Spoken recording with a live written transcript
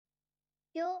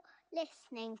You're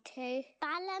listening to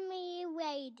Bellamy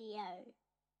Radio.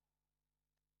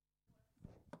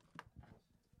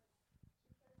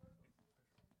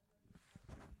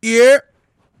 Yeah.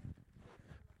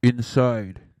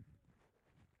 Inside.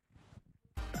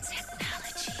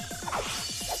 Technology.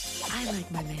 I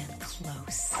like my man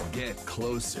close. Get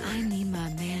closer. I need my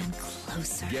man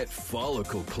closer. Get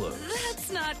follicle close.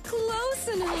 That's not close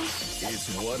enough.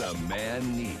 It's what a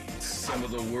man needs. Some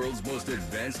of the world's most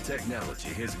advanced technology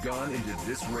has gone into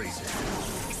this razor.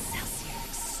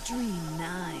 Extreme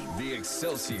 9. The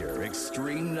Excelsior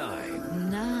Extreme 9.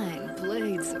 9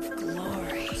 blades of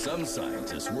glory. Some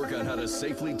scientists work on how to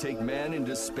safely take man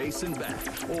into space and back,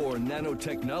 or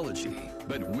nanotechnology.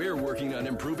 But we're working on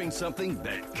improving something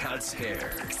that cuts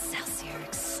hair. Excelsior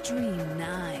Extreme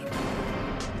 9.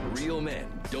 Real men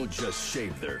don't just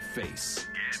shave their face.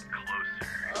 Get closer.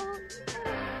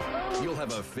 You'll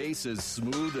have a face as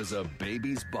smooth as a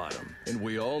baby's bottom. And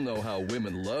we all know how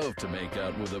women love to make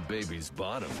out with a baby's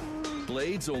bottom.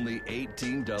 Blades only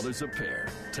 $18 a pair.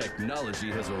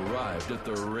 Technology has arrived at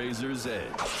the razor's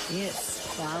edge. It's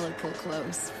follicle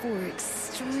close for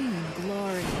extreme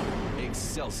glory.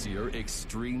 Excelsior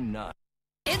Extreme 9.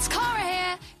 It's Cara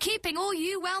here, keeping all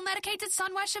you well-medicated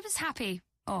sun worshippers happy.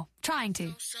 Or trying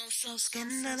to. So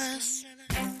scandalous.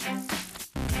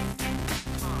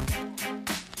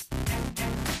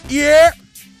 Yeah.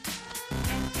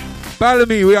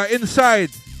 Bellamy, we are inside.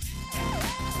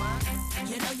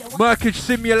 Murkage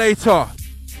Simulator.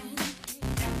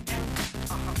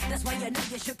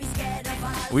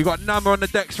 We got Namuh on the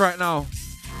decks right now.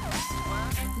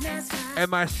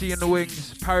 M.I.C in the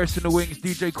wings, Paris in the wings,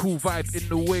 DJ Cool Vibe in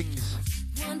the wings.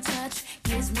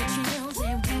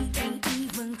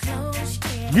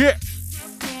 Yeah.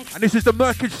 And this is the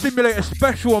Murkage Simulator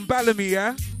special on Bellamy,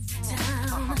 yeah?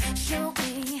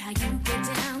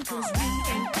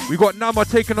 We got Namuh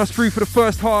taking us through for the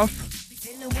first half.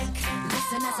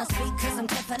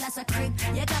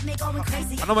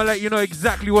 And I'm gonna let you know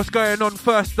exactly what's going on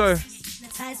first though.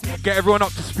 Get everyone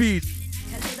up to speed.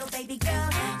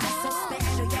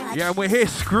 Yeah, and we're here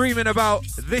screaming about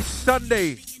this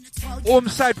Sunday.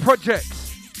 Ormside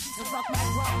Projects.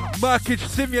 Murkage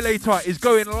Simulator is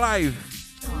going live.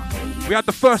 We had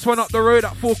the first one up the road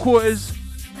at 4 Quarters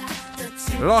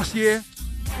last year.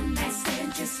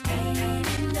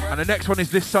 And the next one is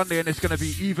this Sunday, and it's going to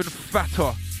be even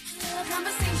fatter.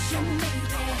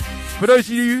 For those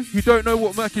of you who don't know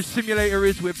what Murkage Simulator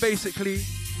is, we're basically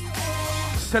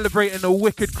celebrating a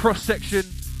wicked cross-section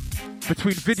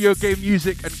between video game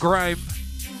music and grime,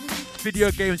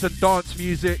 video games and dance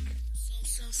music,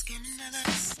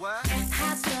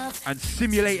 and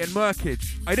simulating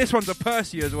Murkage. Hey, this one's a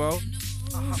Percy as well.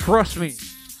 Trust me.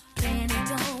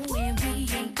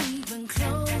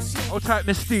 Hold tight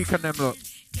Mystique and them lot.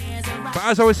 But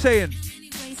as I was saying,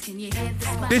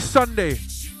 this Sunday,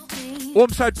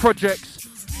 Ormside Projects,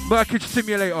 Murkage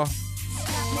Simulator.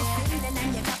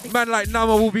 Man like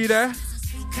Namuh will be there,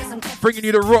 bringing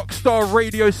you the Rockstar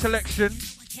Radio selection.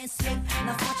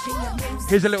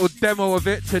 Here's a little demo of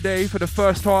it today for the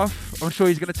first half. I'm sure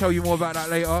he's going to tell you more about that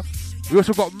later. We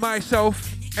also got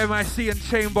myself, M.I.C and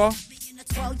Chamber,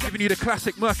 giving you the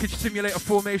classic Murkage Simulator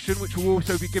formation, which we'll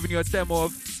also be giving you a demo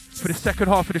of for the second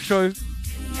half of the show.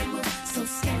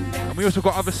 And we also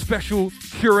got other special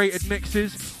curated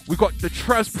mixes. We got the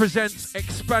Traz Presents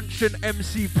Expansion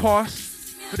MC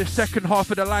Pass for the second half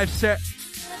of the live set.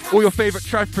 All your favourite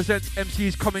Traz Presents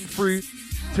MCs coming through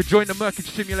to join the Murkage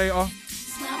Simulator.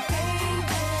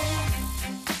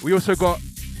 We also got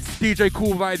DJ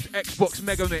Cool Vibes Xbox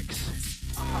Mega Mix,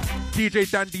 DJ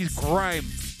Dandy's Grime,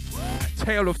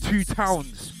 Tale of Two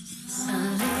Towns.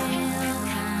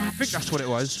 I think that's what it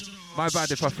was. My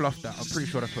bad if I fluffed that. I'm pretty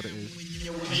sure that's what it is.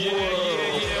 Yeah.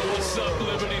 What's up,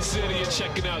 Liberty City? You're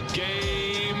checking out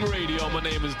Game Radio. My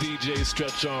name is DJ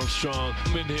Stretch Armstrong.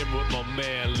 I'm in here with my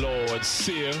man, Lord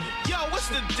Sear. Yo, what's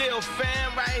the deal,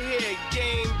 fam? Right here,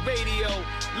 Game Radio,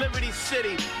 Liberty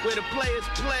City, where the players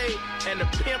play and the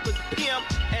pimpers pimp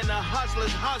and the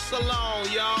hustlers hustle on,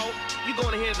 y'all. You're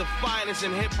going to hear the finest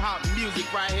in hip-hop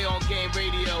music right here on Game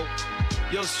Radio.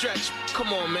 Yo, Stretch,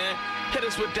 come on, man. Hit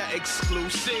us with that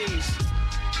exclusives.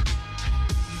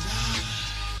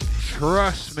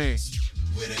 Trust me.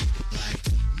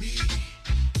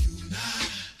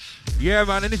 Yeah,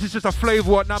 man, and this is just a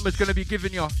flavour what Namuh's going to be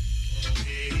giving you.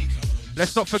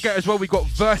 Let's not forget as well, we got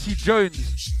Versi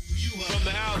Jones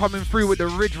coming through with the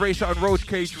Ridge Racer and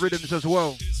Murkage rhythms as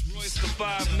well.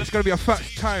 It's going to be a fat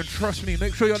time, trust me.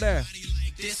 Make sure you're there.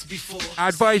 I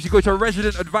advise you go to a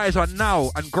resident advisor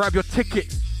now and grab your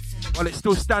ticket while it's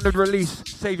still standard release.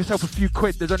 Save yourself a few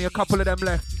quid. There's only a couple of them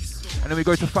left. and then we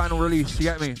go to final release, you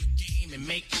get me?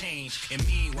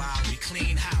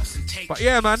 But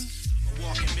yeah, man,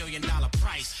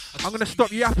 I'm going to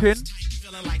stop yapping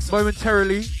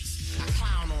momentarily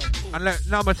and let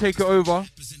Nama take it over.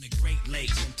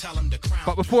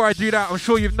 But before I do that, I'm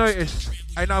sure you've noticed,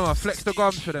 hey Nama, flex the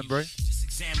gums for them, bro.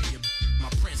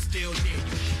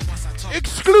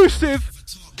 Exclusive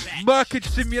Murkage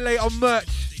Simulator merch.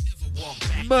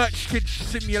 Murkage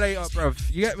Simulator,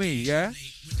 bruv. You get me, yeah?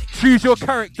 Choose your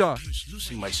character.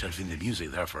 Losing myself in the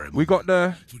music there for a moment. We got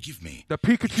the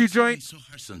Pikachu joint.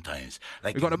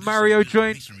 We got the Mario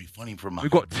joint. We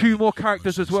got 2 more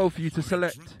characters as well for you to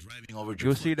select.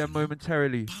 You'll see them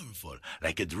momentarily.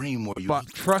 Like a dream where you but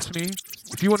trust me,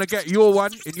 if you want to get your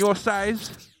one in your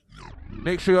size,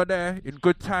 make sure you're there in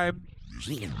good time.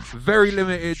 Very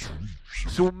limited.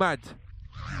 It's all mad.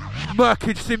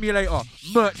 Murkage Simulator.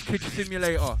 Murkage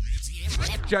Simulator.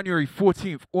 January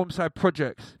 14th, Ormside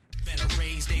Projects.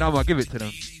 Now I'll give it to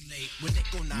them.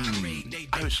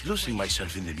 I was losing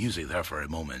myself in the music there for a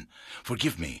moment.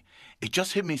 Forgive me. It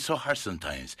just hit me so hard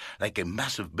sometimes, like a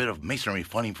massive bit of masonry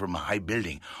falling from a high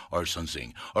building or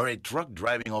something, or a truck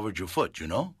driving over your foot, you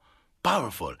know?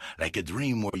 Powerful, like a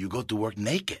dream where you go to work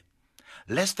naked.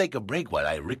 Let's take a break while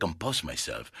I recompose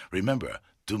myself. Remember,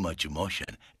 too much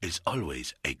emotion is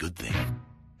always a good thing.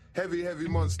 Heavy, heavy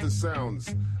monster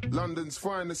sounds. London's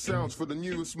finest sounds for the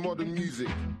newest modern music.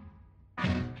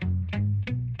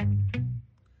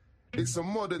 It's a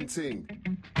modern thing.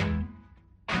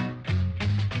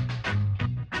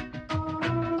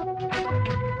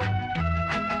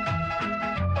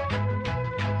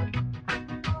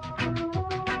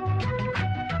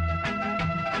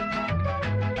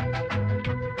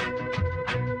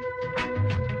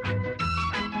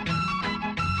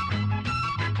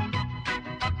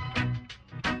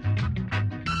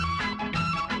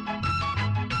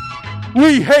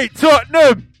 We hate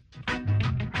Tottenham!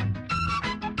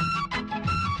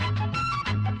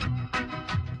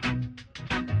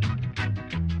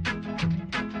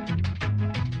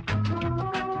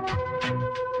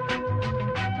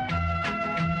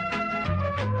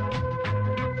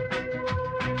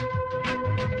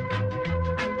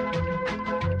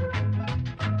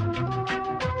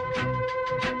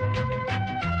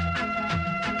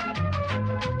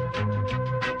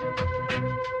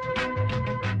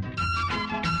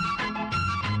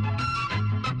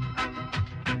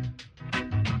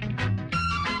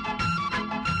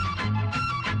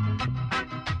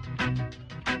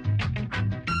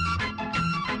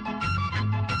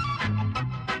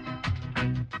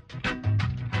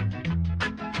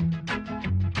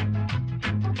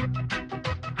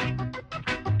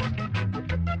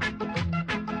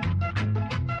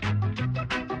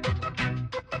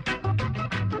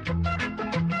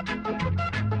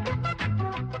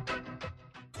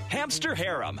 Hamster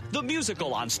Harem, the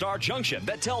musical on Star Junction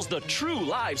that tells the true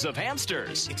lives of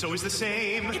hamsters. It's always the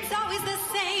same. It's always the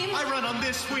same. I run on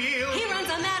this wheel. He runs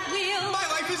on that wheel. My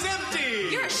life is empty.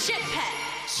 You're a shit pet.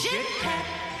 Shit pet.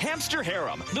 Hamster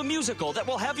Harem, the musical that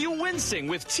will have you wincing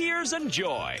with tears and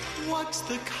joy. What's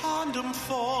the condom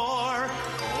for?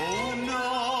 Oh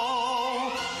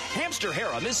no. Hamster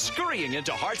Harem is scurrying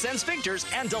into hearts and sphincters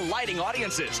and delighting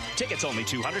audiences. Tickets only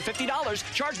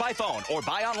 $250, charge by phone or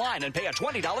buy online and pay a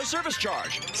 $20 service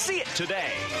charge. See it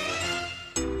today.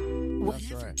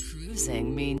 Whatever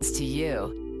cruising means to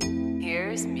you,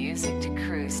 here's music to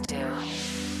cruise to.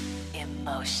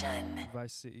 Emotion.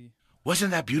 Vice City.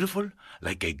 Wasn't that beautiful?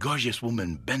 Like a gorgeous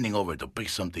woman bending over to pick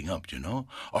something up, you know?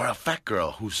 Or a fat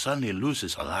girl who suddenly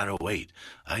loses a lot of weight.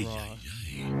 Ay, ay,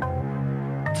 ay.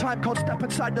 Time code, step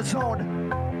inside the zone.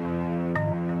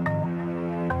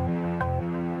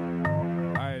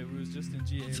 Alright, we was just in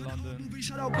GA London.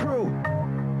 Shout out crew.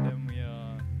 Then we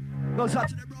goes out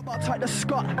to the robot type the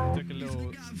Scott. Took a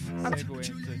little segue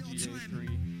into GA3.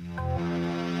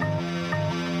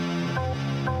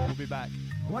 We'll be back.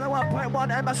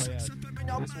 101.1 M.I.C.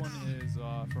 This one is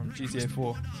from GTA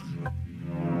 4.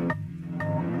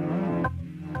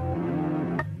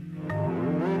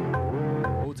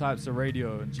 All types of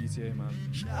radio and GTA, man.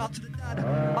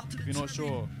 If you're not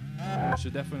sure, you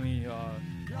should definitely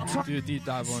do a deep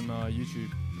dive on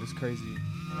YouTube. It's crazy.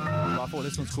 But I thought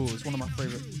this one's cool. It's one of my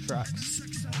favorite tracks.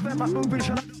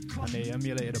 And they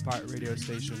emulated a pirate radio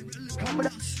station.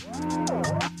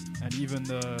 And even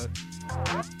the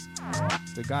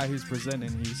guy who's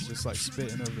presenting, he's just like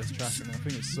spitting over this track, and I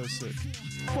think it's so sick.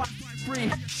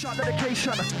 Free shot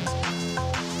dedication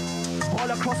all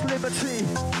across Liberty.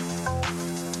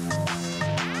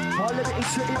 All Liberty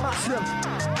City massive.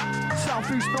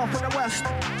 South, east, north and the west.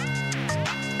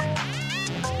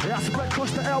 Yeah, spread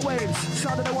across the airwaves.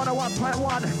 Sound of the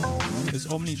 101.1. It's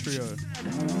Omni Trio.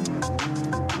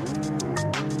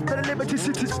 The Liberty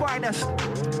City's finest.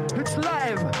 It's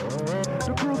live.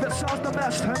 The groove that sounds the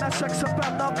best. And that's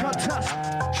XFM, no contest.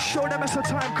 Show them it's a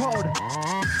time code.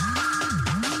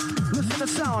 Listen to the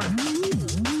sound.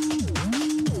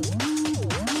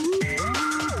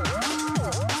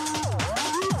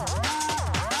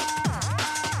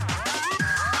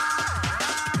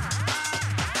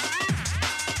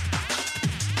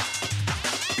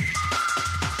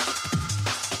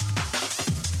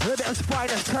 Liberty's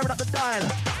finest, tearing up the dial.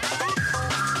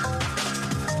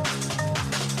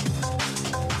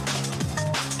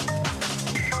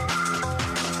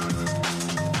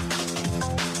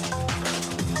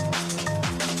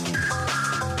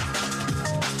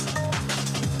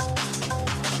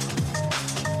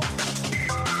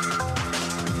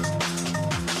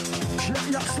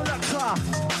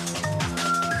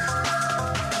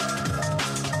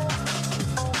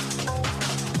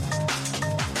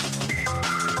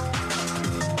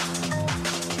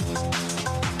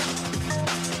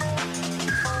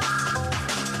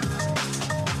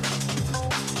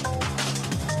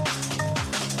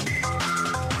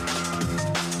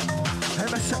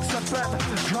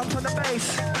 Drums on the bass.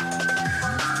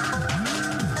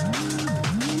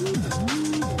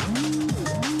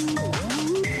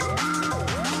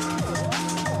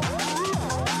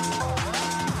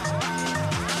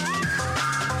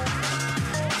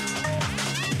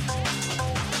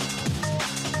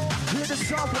 Hear the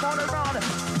sound from all around.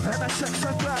 M.I.C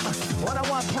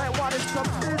 101.1 is the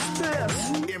business.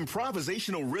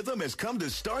 Improvisational rhythm has come to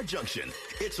Star Junction.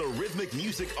 It's a rhythmic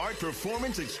music art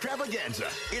performance extravaganza.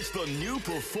 It's the new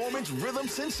performance rhythm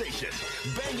sensation.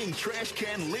 Banging trash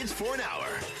can lids for an hour.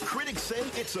 Critics say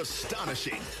it's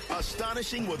astonishing.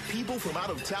 Astonishing what people from out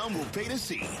of town will pay to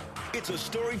see. It's a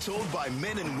story told by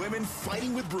men and women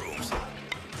fighting with brooms,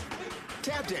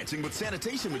 tap dancing with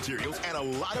sanitation materials, and a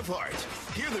lot of heart.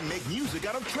 Hear them make music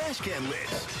out of trash can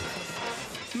lids,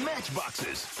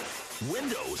 matchboxes,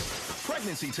 windows,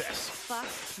 pregnancy tests. Fuck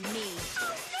me.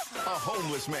 A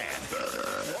homeless man.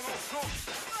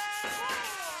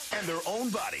 And their own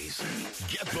bodies.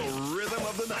 Get the rhythm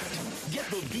of the night. Get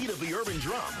the beat of the urban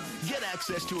drum. Get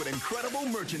access to an incredible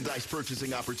merchandise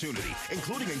purchasing opportunity,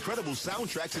 including incredible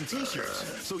soundtracks and t-shirts,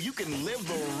 so you can live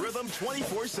the rhythm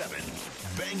 24/7.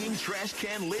 Banging trash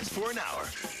can lids for an hour.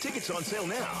 Tickets on sale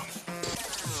now.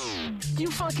 You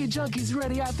funky junkies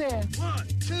ready out there? 1,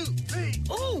 2, 3.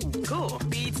 Ooh, cool.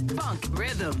 Beats, funk,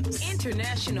 rhythms,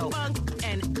 international funk,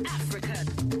 and African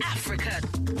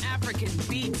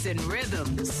beats and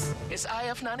rhythms. It's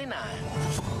IF99.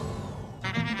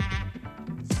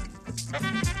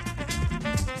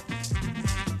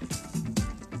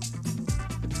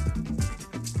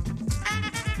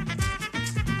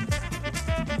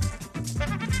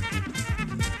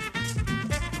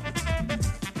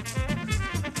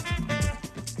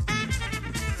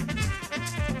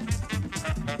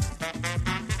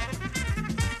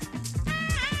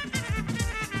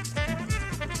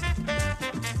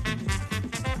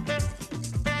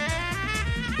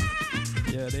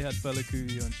 They had Fela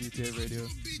Kuti on GTA Radio.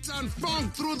 Beat and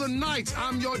funk through the night.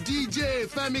 I'm your DJ,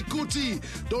 Femi Kuti.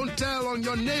 Don't tell on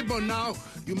your neighbor now.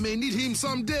 You may need him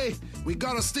someday. We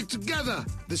gotta stick together.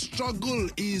 The struggle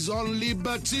is on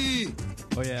liberty.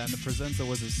 Oh yeah, and the presenter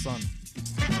was his son.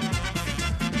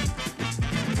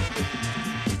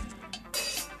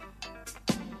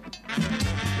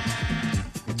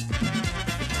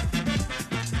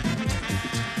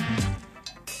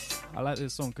 I like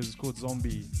this song because it's called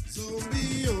Zombie.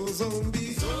 Zombie, oh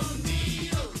zombie.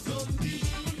 Zombie, oh zombie.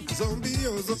 Zombie,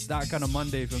 oh zombie. It's that kind of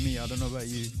Monday for me. I don't know about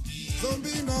you.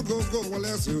 Zombie not go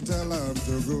unless you tell him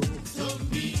to go.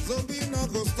 Zombie. Zombie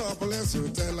not go stop unless you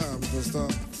tell him to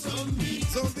stop. Zombie.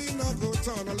 Zombie not go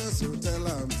turn unless you tell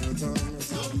him to turn.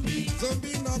 Zombie.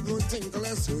 Zombie not go think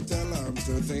unless you tell him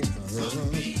to think.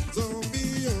 Zombie.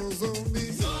 Zombie, oh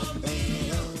zombie.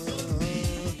 Zombie, oh zombie.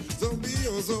 Zombie,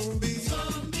 oh zombie.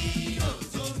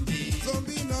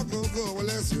 Zombie not go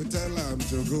unless you tell him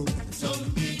to go.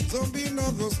 Zombie. Zombie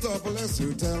not go stop unless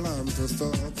you tell him to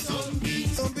stop. Zombie.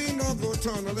 Zombie not go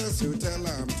turn unless you tell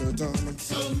him to turn.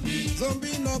 Zombie.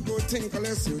 Zombie not go think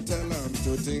unless you tell him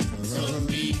to think.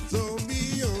 Zombie.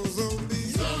 Zombie, oh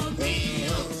zombie. Zombie,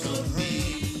 oh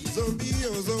zombie. Zombie,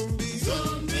 oh zombie.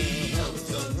 Zombie, oh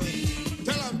zombie.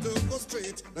 Tell him to go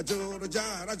straight. Na joro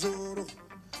jara joro.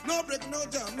 No break, no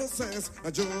jam, no sense. Na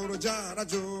joro jara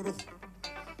joro.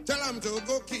 Tell him to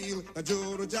go kill, a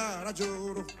joro jara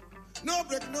joro. No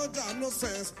break, no jam, no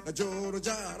sense, a joro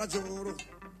jara joro.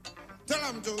 Tell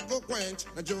him to go quench,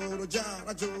 a joro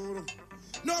jara joro.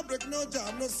 No break, no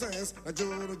job, no sense. A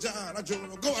Joro, Jara,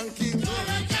 Joro, go and kill.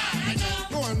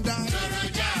 Go and die.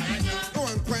 Go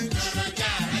and quench.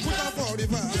 Put up all the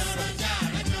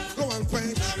verse. Go and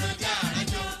quench.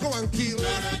 Go and kill.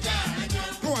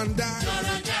 Go and die.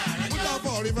 Put up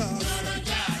all the verse.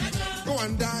 Go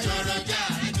and die.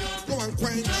 Go and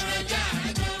quench.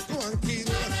 Go and kill.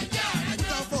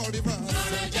 Put up all the verse.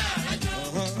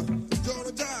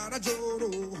 Joro, Jara, Joro.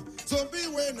 Zombie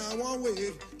way now one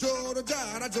way. Joro,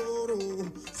 Jara, Joro.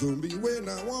 Zombie way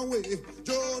now one way.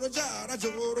 Joro, Jara,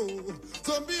 Joro.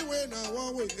 Zombie way now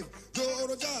one way.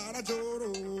 Joro, Jara,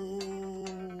 Joro.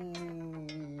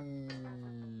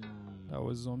 That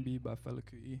was Zombie by Fela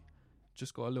Kuti.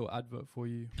 Just got a little advert for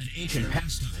you. An ancient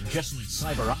pastime just went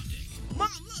cyber optic. Mom,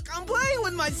 look, I'm playing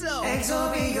with myself.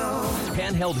 Exorbio.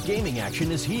 Handheld gaming action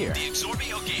is here. The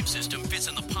Exorbio game system fits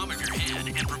in the palm of your hand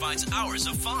and provides hours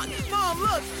of fun. Mom,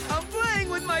 look, I'm playing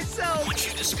with myself. Once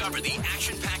you discover the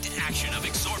action-packed action of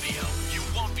Exorbio, you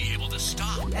won't be able to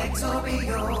stop.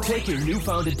 Exorbio. Take your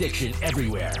newfound addiction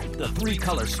everywhere. The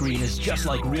 3-color screen is just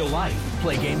like real life.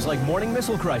 Play games like Morning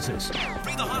Missile Crisis.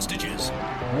 Free the hostages.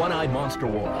 One-Eyed Monster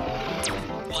War.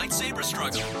 Lightsaber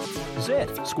struggle. Zit.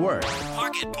 Squirt.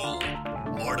 Pocket pull.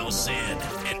 Mortal Sin.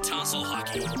 And tonsil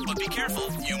hockey. But be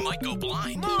careful, you might go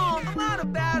blind. Mom, I'm out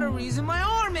of batteries in my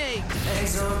arm ache.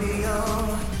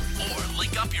 Exorbio. Or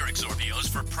link up your Exorbios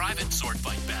for private sword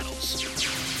fight battles.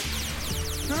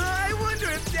 I wonder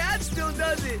if Dad still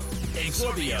does it.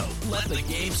 Exorbio. Let the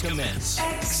games commence.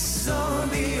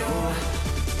 Exorbio.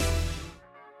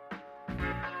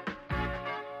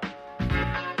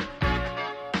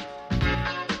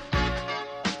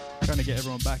 Trying to get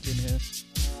everyone back in here.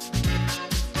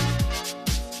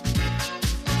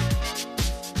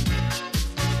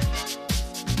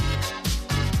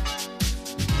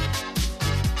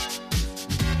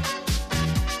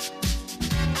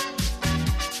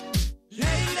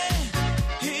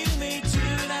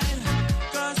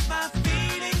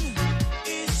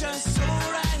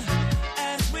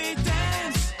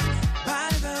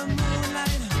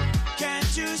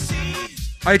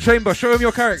 Hey Chamber, show him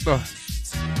your character.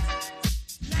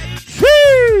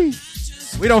 Whee!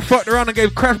 We done fucked around and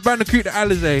gave Crash Bandicoot to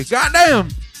Alizé. Goddamn!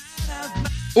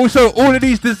 Also, all of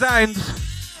these designs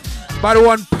by the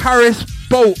one Paris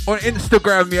Bolt on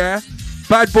Instagram, yeah?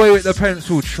 Bad boy with the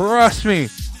pencil, trust me.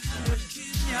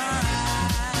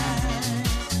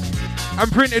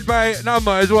 And printed by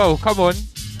namuh as well, come on.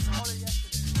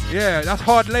 Yeah, that's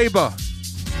hard labour.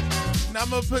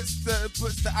 namuh puts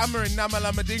the hammer in Nama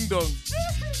Lama Ding Dong.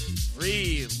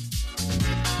 Real.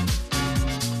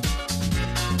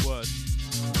 Word.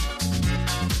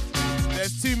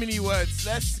 There's too many words.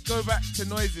 Let's go back to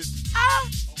noises. Ah!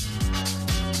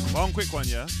 One quick one,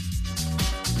 yeah?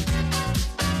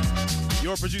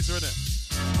 You're a producer, innit?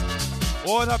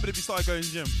 What would happen if you started going to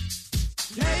the gym?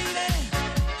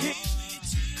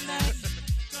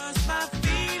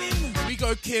 We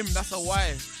go Kim, that's a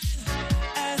Y.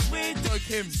 We go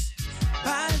Kim.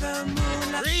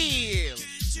 Real.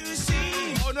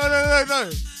 Oh no.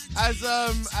 As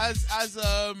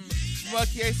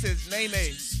Murkage says,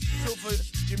 Nene. Short for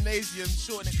gymnasium,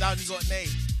 shorten it down, you got Nene.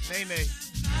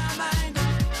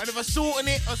 And if I shorten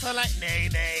it, I sound like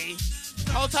Nene.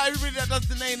 I'll tell everybody that does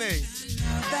the Nene.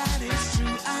 That is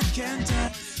true, I can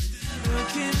tell.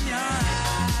 Look in your eyes.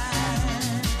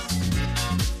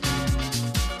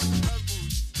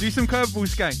 Do some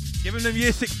curveballs, gang. Give him them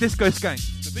year 6 disco skank.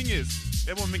 The thing is,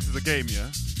 everyone thinks it's a game,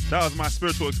 yeah? That was my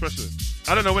spiritual expression.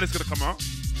 I don't know when it's going to come out.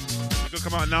 It could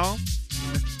come out now.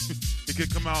 It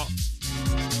could come out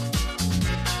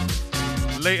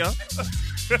later.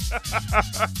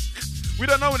 We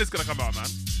don't know when it's going to come out, man.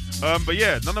 But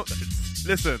yeah,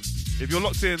 listen, if you're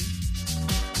locked in,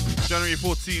 January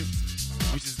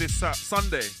 14th, which is this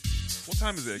Sunday. What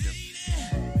time is it again?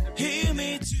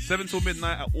 7 till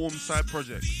midnight at Ormside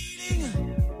Project.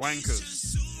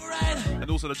 Wankers. And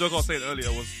also the joke I was saying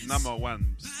earlier was namuh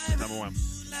Wams. namuh Wams.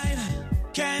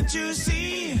 Can't you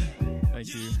see?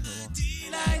 Thank you.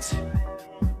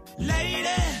 Lady.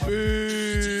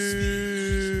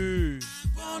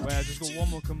 Wait, I just got one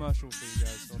more commercial for you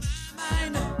guys.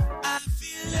 Hold on. I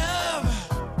feel love.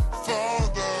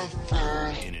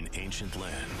 In an ancient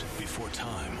land, before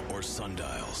time or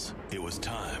sundials, it was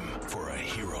time for a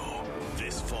hero.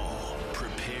 This fall,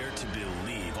 prepare to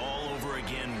believe all over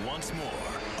again once more.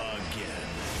 Again.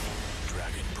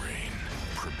 Dragon Brain,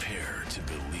 prepare to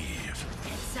believe.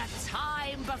 It's a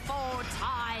time before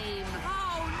time.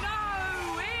 Oh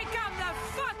no! Here come the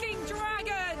fucking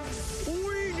dragons!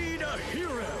 We need a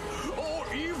hero, or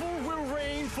evil will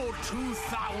reign for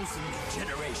 2,000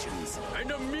 generations,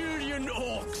 and 1 million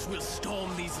orcs will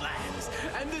storm these lands,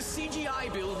 and the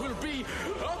CGI build will be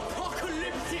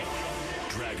apocalyptic.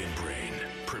 Dragon Brain.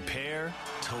 Prepare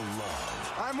to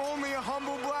love. I'm only a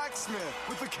humble blacksmith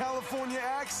with a California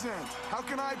accent. How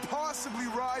can I possibly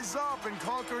rise up and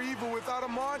conquer evil without a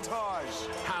montage?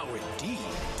 How indeed.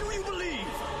 Do you believe?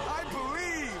 I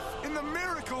believe in the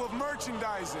miracle of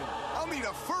merchandising. I'll need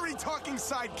a furry talking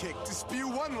sidekick to spew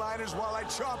one-liners while I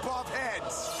chop off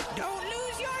heads. Don't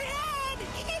lose your head!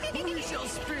 We shall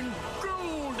spin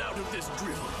gold out of this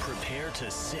drill. Prepare to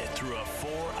sit through a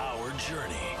 4-hour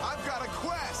journey. I've got a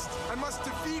quest. I must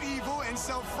defeat evil and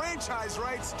sell franchise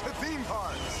rights to theme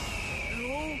parks.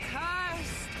 Oh,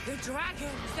 cursed! The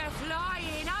dragons, they're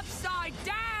flying upside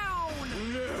down!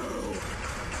 No!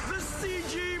 The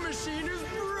CG machine is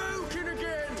broken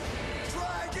again!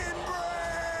 Dragon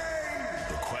Brain!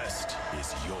 The quest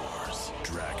is yours.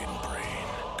 Dragon Brain.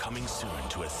 Coming soon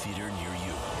to a theater near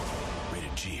you.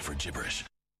 Rated G for gibberish.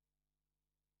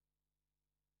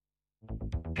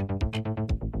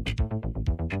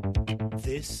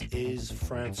 This is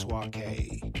Francois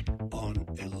K on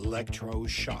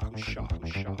Electroshock,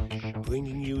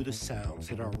 bringing you the sounds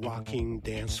that are rocking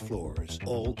dance floors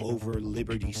all over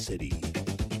Liberty City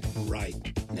right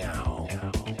now.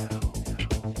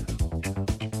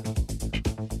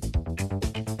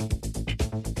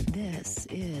 This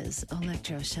is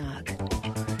Electroshock.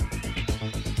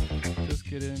 Just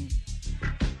kidding.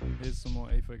 Here's some more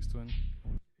Aphex Twin.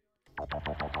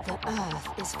 The Earth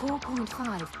is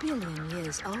 4.5 billion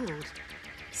years old.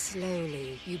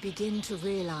 Slowly, you begin to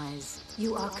realize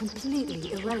you are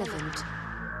completely irrelevant.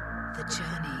 The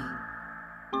journey.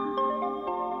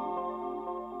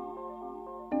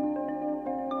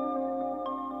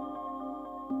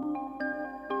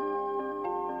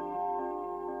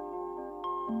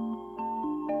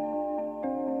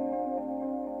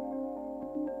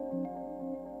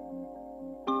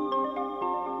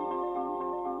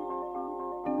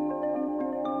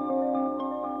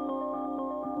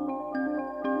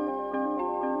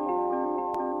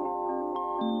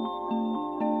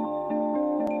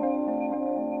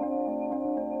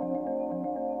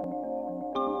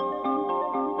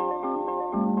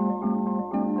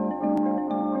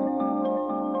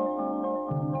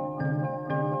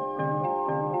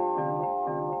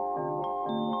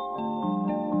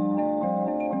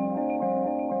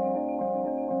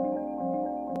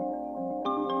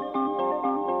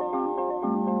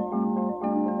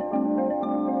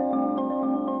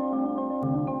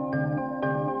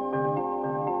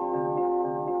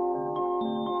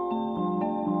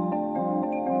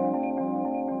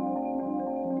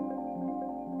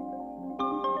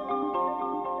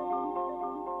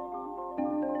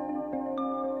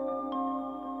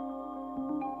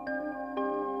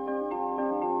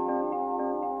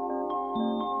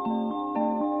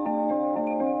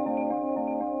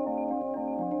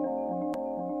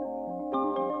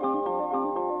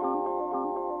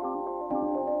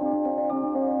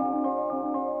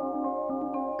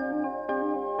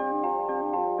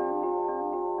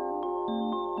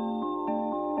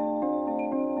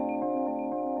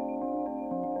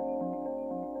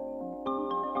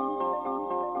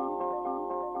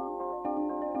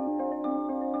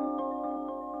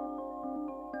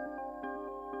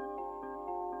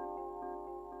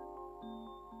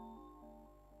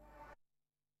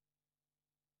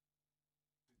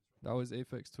 That was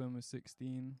Aphex Twin with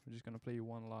 16. We're just going to play you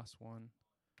one last one.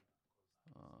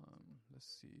 Let's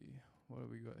see. What have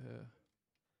we got here?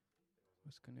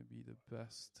 What's going to be the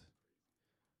best?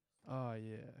 Ah,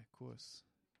 yeah, of course.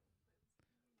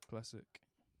 Classic.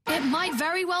 It might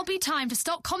very well be time to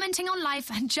stop commenting on life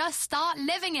and just start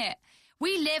living it.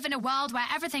 We live in a world where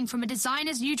everything from a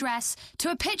designer's new dress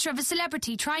to a picture of a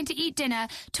celebrity trying to eat dinner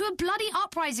to a bloody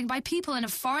uprising by people in a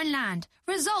foreign land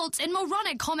results in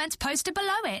moronic comments posted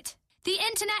below it. The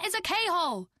internet is a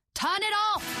K-hole. Turn it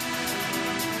off.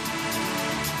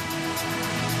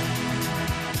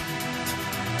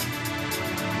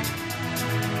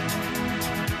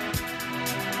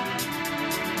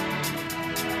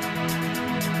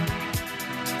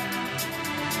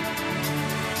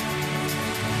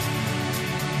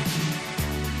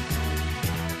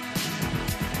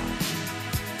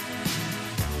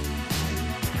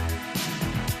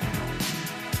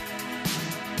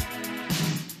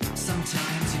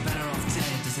 Sometimes you're better off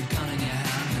dead. There's a gun in your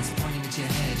hand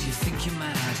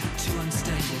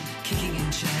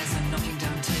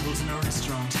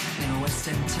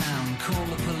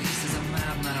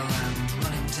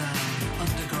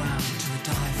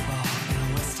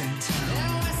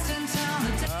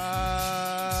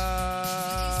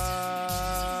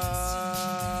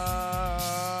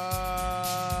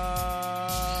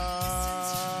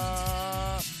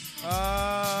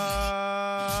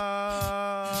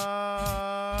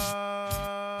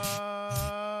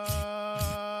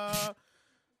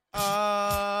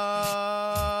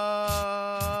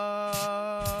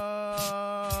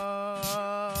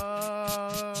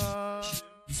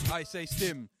say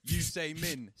stim, you say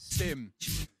min. Stim,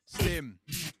 stim.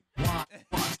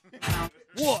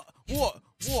 What?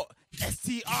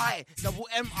 STIMMING.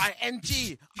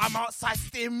 I'm outside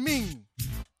stimming.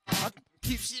 I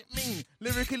keep shit ming,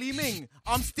 lyrically ming.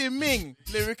 I'm stimming,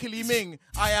 lyrically ming.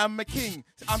 I am a king.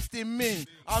 I'm stimming.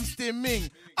 I'm stimming,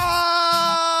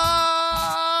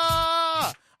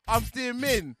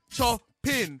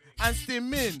 chopping and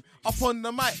stimming up on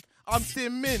the mic. I'm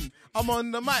stimming. I'm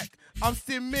on the mic. I'm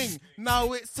stimming.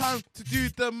 Now it's time to do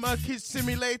the Murkage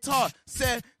simulator.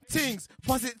 Settings,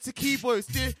 pause it to Kibo,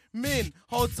 stimming.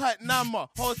 Hold tight namuh,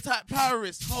 hold tight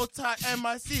Paris, hold tight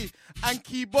M.I.C and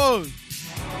Kibo.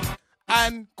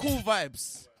 And cool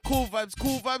vibes.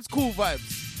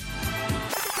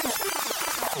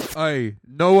 Aye,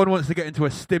 no one wants to get into a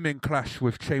stimming clash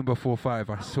with Chamber45,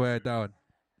 I swear down.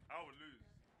 I would lose.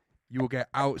 You will get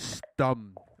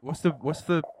outstummed. What's the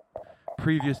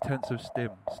previous tense of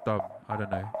stim? Stum. I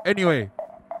don't know. Anyway.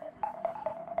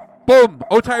 Boom.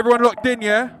 Hold tight, everyone locked in,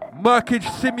 yeah? Murkage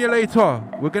Simulator.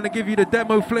 We're going to give you the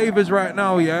demo flavors right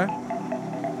now, yeah?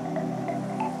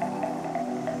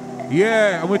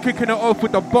 Yeah, and we're kicking it off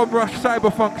with the Bomb Rush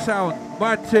Cyberfunk sound.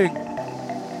 Mad thing.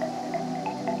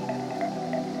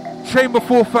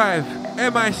 Chamber45,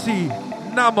 M.I.C,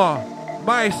 namuh,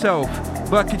 myself,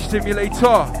 Murkage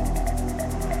Simulator.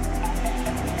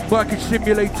 Murkage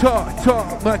Simulator.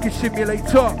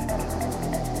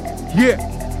 Yeah,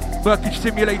 Murkage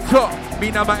Simulator.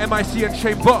 Me, namuh, M.I.C and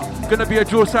Chamber. Gonna be a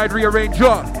dual side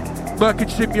rearranger.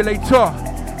 Murkage Simulator.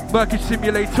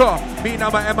 Me,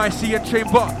 namuh, M.I.C and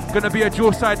Chamber. Gonna be a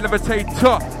dual side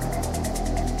levitator.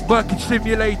 Murkage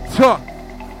Simulator.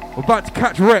 We're about to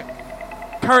catch wreck.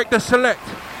 Character select.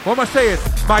 What am I saying?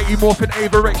 Mighty Morphin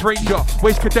Averex Ranger.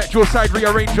 Waste Cadet dual side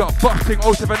rearranger. Busting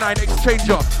 079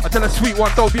 exchanger. I tell a sweet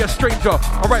one, don't be a stranger.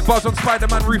 I write bars on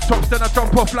Spider-Man rooftops, then I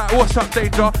jump off like what's up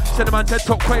danger. Send a man TED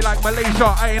Talk quay like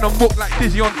Malaysia. I ain't a mook like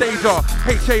Dizzy on Deja.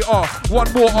 HAR,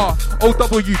 one more R.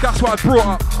 OW, that's what I brought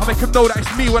up. I make him know that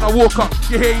it's me when I walk up.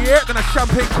 You hear yeah? Then a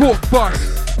champagne cork bust.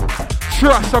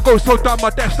 Trust, I go so down my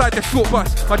death side the short bus.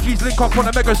 My G's link up on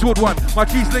a Megazord one. My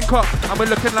G's link up, and we're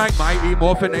looking like Mighty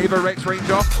Morphin Averex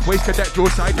Ranger. Waste Cadet dual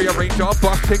side rearranger.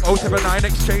 Busting 079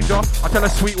 exchanger. I tell a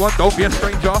sweet one, don't be a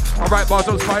stranger. I write bars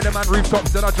on Spider-Man rooftops,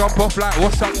 then I jump off like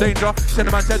what's up danger. Send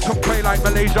a man TED Talk play like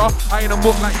Malaysia. I ain't a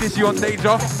mook like Dizzy on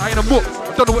Deja. I ain't a mook.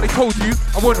 I don't know what they told you.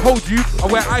 I won't hold you. I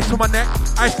wear ice on my neck.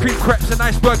 Ice cream crepes and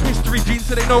iceberg history jeans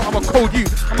so they know I'm a cold you.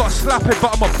 I'm not a slaphead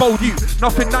but I'm a bold you.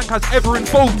 Nothing Nank has ever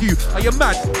involved you. Are you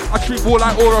mad? I treat war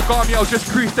like origami. I'll just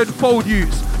crease then fold you.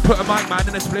 Put a mic man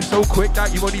in a split so quick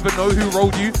that you won't even know who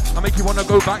rolled you. I make you wanna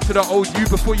go back to the old you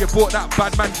before you bought that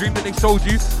bad man dream that they sold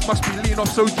you. Must be lean off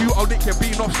soju. I'll nick your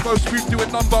bean off slow swoop. Do a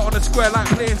number on a square like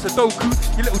playing Sudoku.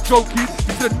 You little joke you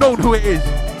should have known who it is.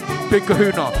 Big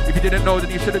kahuna. If you didn't know, then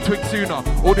you should have twigged sooner.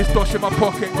 All this dosh in my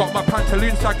pocket, got my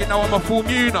pantaloons sagging, now I'm a full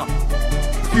muna.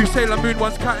 Few Sailor Moon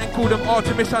ones cat and call them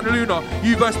Artemis and Luna.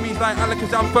 You verse means like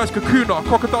Alakazam first Kakuna.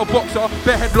 Crocodile boxer,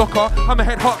 barehead blocker,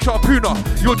 hammerhead heart sharpooner.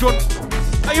 You're John.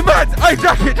 Are you mad? Hey,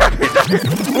 jacket.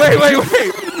 Wait.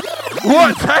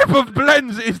 What type of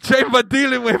blends is Chamber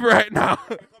dealing with right now?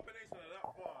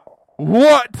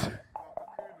 What?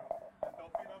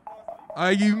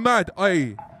 Are you mad?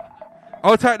 Oi.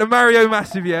 I'll take the Mario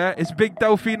Massive, yeah? It's Big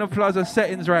Delfino Plaza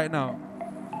settings right now.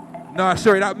 Nah,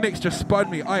 sorry, that mix just spun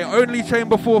me. Only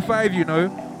Chamber45, you know.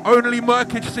 Only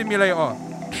Murkage Simulator.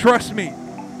 Trust me.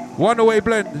 One away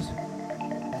blends.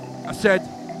 I said.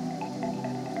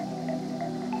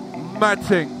 Mad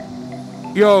thing.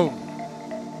 Yo.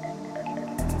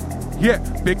 Yeah,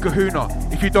 big kahuna.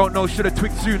 If you don't know, should've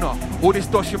twigged sooner. All this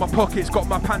dosh in my pockets, got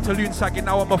my pantaloons sagging,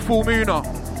 now I'm a full mooner.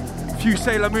 Few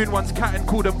Sailor Moon ones cat and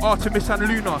call them Artemis and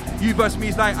Luna. You verse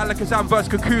me's like Alakazam verse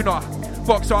Kakuna.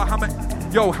 Boxer,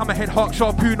 hammerhead heart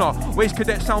sharpooner. Waste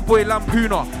Cadet soundboy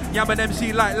lampooner. Yam and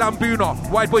MC like Lambooner.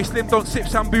 Wide boy slim don't sip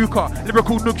Sambuca.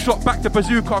 Lyrical nook shot back to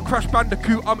bazooka. Crash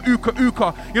Bandicoot, I'm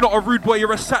Uka. You're not a rude boy,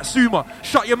 you're a Satsuma.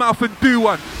 Shut your mouth and do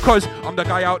one. Cause I'm the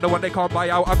guy out, the one they can't buy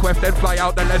out. I quest then fly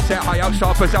out, the left set high out.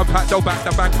 Sharp as Zampato, back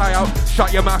the bank high out.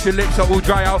 Shut your mouth, your lips are all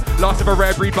dry out. Last of a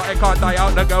rare breed, but it can't die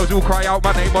out. The girls all cry out,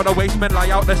 my name on the waist, men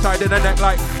lie out. The side of the neck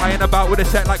like I ain't about with a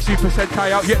set like Super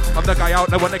Sentai out. Yeah, I'm the guy out,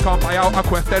 the one they can't buy out. I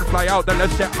quest then fly out, the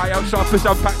left set high out. Sharp as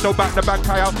Zampato, back the bank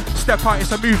high out. Step out,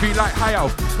 it's a movie like high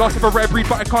out. Last of a rare breed,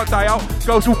 but I can't die out.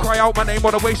 Girls all cry out, my name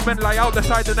on the waist, men lie out. The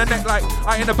side of the neck like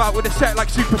I ain't about with a set like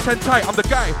Super Sentai. I'm the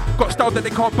guy, got style that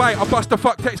they can't buy. I bust the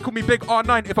fuck text, call me Big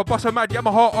R9. If I bust a mad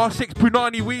Yamaha R6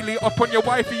 Punani wheelie up on your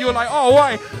wifey, you're like, oh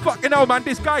why? Fucking hell man,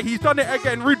 this guy, he's done it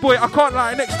again. Rude boy, I can't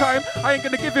lie. Next time, I ain't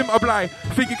gonna give him a blie.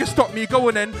 Think you can stop me, go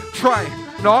on then, try.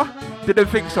 Nah, Didn't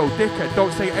think so, dickhead.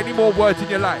 Don't say any more words in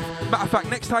your life. Matter of fact,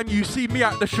 next time you see me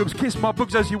at the shubs, kiss my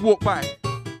boogs as you walk by.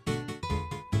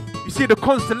 You see the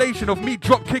constellation of me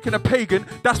drop kicking a pagan,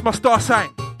 that's my star sign.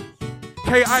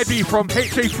 KIB from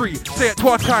HA3, say it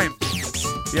 12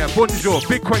 times. Yeah, bonjour,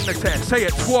 big quick next time. Say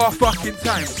it 12 fucking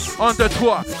times. Under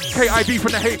 12, KIB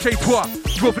from the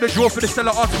HA12. Draw for the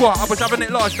Stella Artois. I was having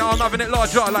it large, now I'm having it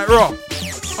larger like raw.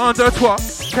 Under 12,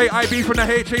 KIB from the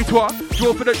HA12.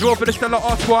 Draw for the Stella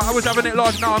Artois. I was having it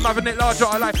large, now I'm having it larger.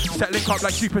 I like settling up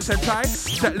like Super Sentai.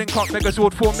 Settling up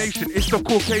Megazord formation. It's the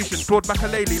Caucasian. Broad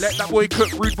Makalele. Let that boy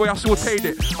cook. Rude boy, I sauteed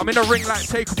it. I'm in a ring like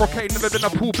Taker Brocade. Never been a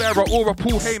pool bearer or a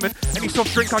pool Heyman. Any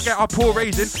soft drink I get, I pour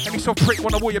raisin. Any soft prick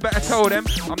wanna war, you better tell them.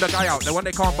 I'm the guy out, the one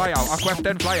they can't buy out. I quest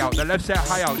then fly out. The left set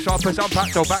high out. Sharp as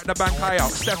impact, they'll back the bank high out.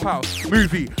 Step out.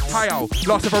 Movie. High out.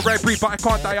 Last of a red breed, but I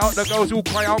can't die out. The girls all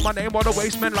cry out my name while the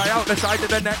waste men lie out. The side of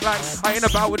the neck like I ain't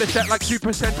about with a set like Super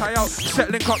Sentai out.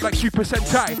 Settling up like Super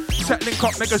Sentai. Settling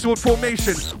up Megazord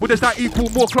formation. What does that equal?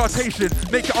 More clartation.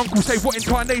 Make your uncle say what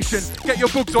incarnation. Get your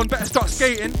books on, better start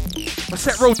skating. I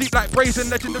set roll deep like brazen.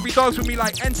 Legendary dogs with me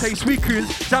like Entei, Suicuns,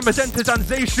 Zamas, Enters and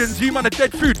Zations. You man are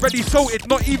dead food, ready salted,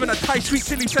 not even a Thai sweet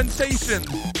chili sensation.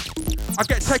 I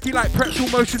get techie like pretzel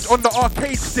motions on the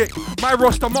arcade stick. My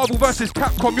roster, Marvel vs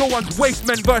Capcom. Your one's waste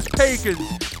men vs pagans.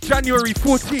 January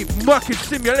 14th, Murkage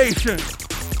simulation.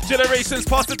 Generations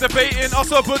past the debating.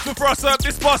 Also birds before I serve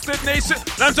this bastard nation.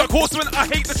 Lambjack horseman, I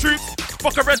hate the truth.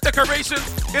 Fuck a red decoration.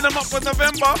 In the month of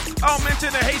November, I'll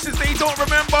mention the Haitians, they don't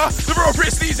remember. The real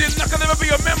British Legion, I can never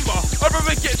be a member. I'd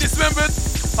rather get dismembered.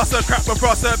 I serve crap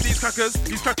before I serve these crackers.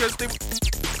 These crackers, they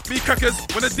be crackers.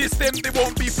 When I diss them, they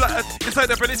won't be flattered. Inside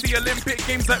the British Olympic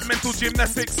games like mental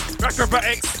gymnastics,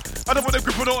 acrobatics. I don't want to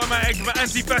grip an automatic, but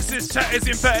anti-fascist chat is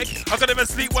emphatic. I can't even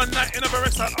sleep one night in a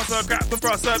barracks. I serve crap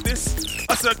before I serve this.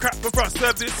 I serve crap before I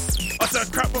serve this. I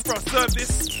serve crap before I serve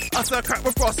this. I serve crap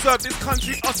before I serve this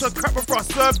country. I serve crap before I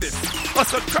serve this. I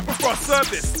serve crap before I serve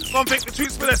this. Can't think the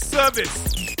truth for their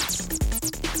service.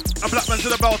 A black man to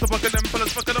the belt, fucking them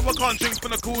fellas, fucking up, I can't drink from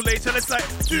the Kool-Aid till it's like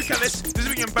too callous. This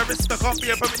is embarrassed, I can't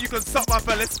be a permit, you can suck my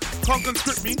fellas. Can't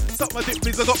conscript me, suck my dick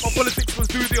please, I got my politics from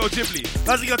Studio Ghibli.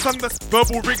 How's your tongue, that's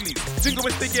verbal wrigglies. Jingle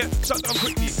they get shut down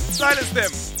quickly, silence them.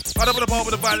 I don't want to bar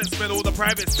with the violence, man, all the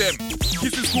privates them.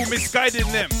 Kids in school misguiding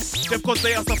them, them cause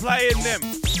they are supplying them.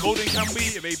 Golden can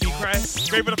we, it made me cry.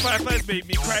 Grave of the Fireflies made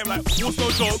me cry like, what's no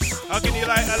joke? How can you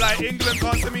like England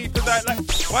can't to me to die like,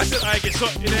 why should I get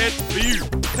shot in the head for you?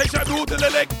 Take that ball to the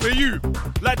leg for you.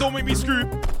 Like, don't make me screw.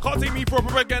 Can't take me for a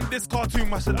propagandist cartoon.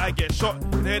 Why should I get shot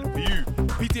in the head for you?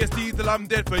 PTSD till I'm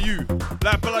dead for you.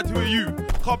 Like, blood to you.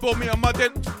 Can't build me on my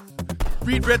dead.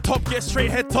 Read red top, get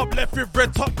straight head top, left with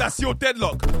red top. That's your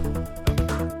deadlock.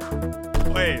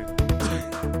 Wait.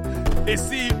 It's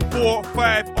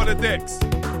C45 on the decks.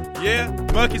 Yeah?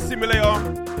 Murkage Simulator.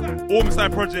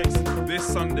 Ormside Projects this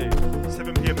Sunday.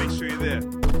 7 p.m. Make sure you're there.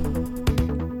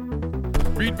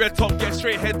 Read red top, get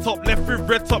straight head top, left with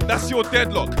red top, that's your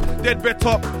deadlock. Dead red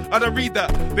top, I don't read that.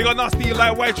 They got nasty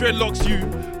like white dreadlocks, you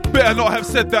better not have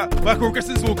said that.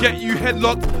 Microaggressions will get you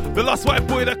headlocked. The last white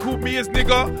boy that called me his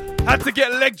nigger had to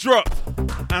get leg dropped.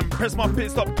 And press my pit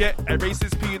stop, get a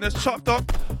racist penis chopped up.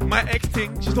 My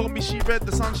ex-ting, she told me she read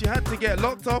the song, she had to get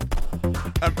locked up.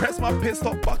 And press my pit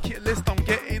stop bucket list, I'm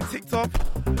getting ticked off.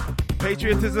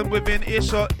 Patriotism within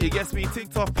earshot, it gets me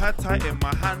ticked off. Pad tight in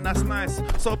my hand, that's nice.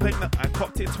 So pregnant, I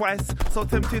copped it twice. So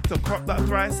tempted to crop that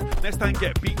thrice. Next time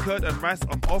get beet curd and rice.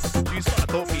 I'm off the juice, but I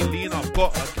don't mean lean. I've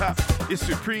got a cap, it's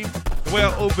supreme. The way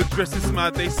I overdress is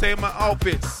mad, they say my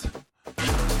outfits.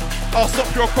 I'll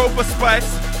stop your Cobra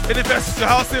spice and invest your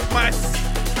house in mice.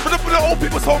 Put up with the old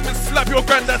people's home and slap your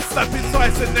granddad, slap his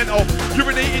twice, and then I'll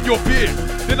urinate in your beard.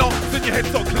 Then your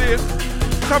head's not clear.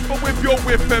 Tamper with your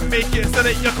whip and make it so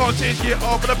that you can't change it.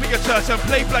 Open up in your church and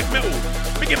play black metal.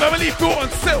 Make your family feel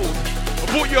unsettled. I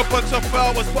bought you a bunch of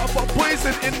flowers, but I put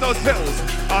poison in those petals.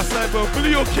 Outside, bro,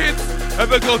 bully your kids.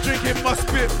 If a girl drinking my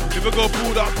spit. If a girl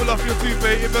pulled up, pull off your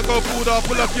toothpaste. If a girl pulled up,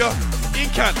 pull off your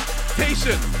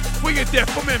incantation. When you're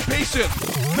deaf, I'm impatient.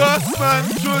 Curse man,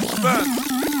 judge man.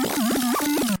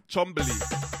 Chombly.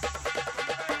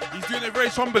 He's doing it very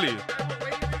chombly.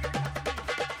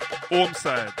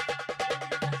 Ormside.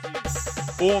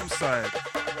 Ormside.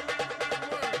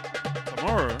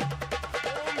 Tomorrow?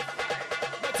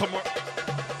 Tomorrow.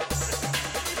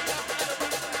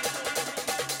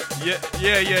 Yeah.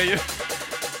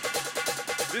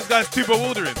 This guy's too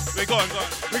bewildering. Wait, go on.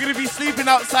 We're going to be sleeping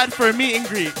outside for a meet and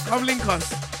greet. Come link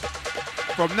us.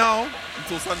 From now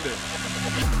until Sunday.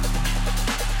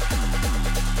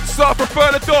 So I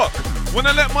prefer the dark. When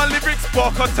I let my lyrics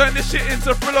spark, I turn this shit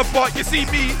into thriller bark. You see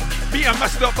me and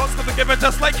mash it up, box together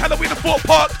just like Halloween and Fort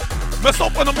Park.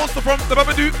 Myself and a monster from the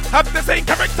Babadook have the same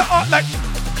character art like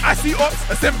I see ops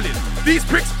assembling. These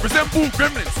pricks resemble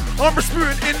gremlins. I'm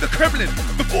Rasputin in the Kremlin.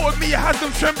 The thought of me has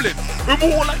them trembling. We're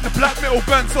more like the black metal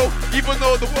band, so even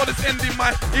though the world is ending,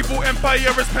 my evil empire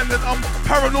is pending. I'm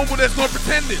paranormal, there's no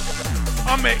pretending.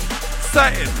 I'm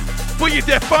excited. For your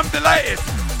death, I'm delighted.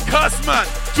 Curse man,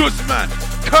 judge man.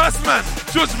 Curse man,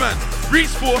 judge man.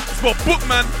 Reach for book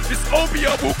man. This OB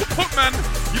will put man.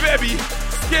 You better be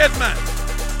scared man.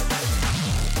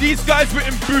 These guys were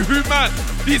in boohoo man.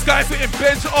 These guys were in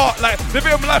bench art. Like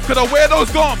living my life, could I wear those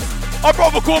garms? I'd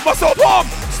rather call myself harm.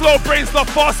 Slow brain stuff,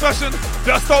 fast fashion.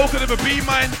 Their style could never be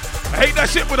mine. I hate that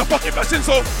shit with a fucking passion.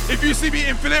 So if you see me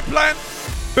in Philip Line,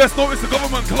 best notice the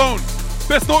government clone.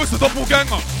 Best notice the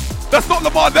doppelganger. That's not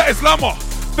Lamar, that is Lamar.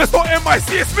 That's not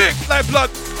M.I.C, it's Mick. Like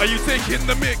blood, are you taking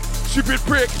the mic? Stupid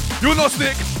prick, you're not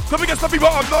slick. Come against me,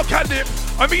 but I'm not catnip.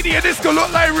 I'm eating this girl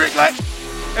look like Rick. Like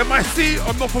M.I.C,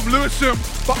 I'm not from Lewisham,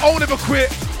 but I'll never quit.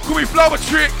 Call me Flower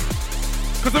Trick,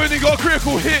 cause I've only got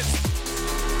critical hits.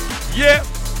 Yeah,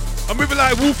 I'm moving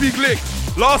like Wolfie Glick.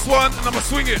 Last one, and I'ma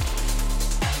swing it.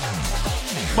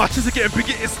 My chest is getting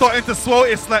bigger, it's starting to swell.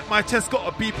 It's like my chest got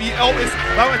a BBL. It's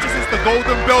like my chest is the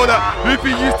golden bell that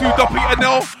Luffy used to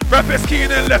WNL. Rap S Keen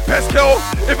and left Pascal.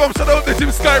 If I'm shadow the gym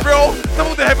sky rail,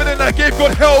 double the heaven and I gave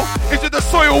God hell. Into the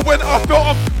soil when I felt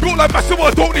I'm built like Master,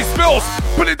 I don't need spells.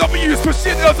 Pulling W's,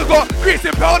 pushing L's, I got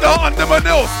creating powder under my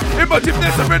nails. In my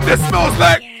gymnasium and this smells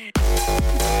like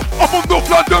I'm from North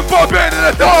London, Barbarian in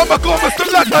the dark. My God,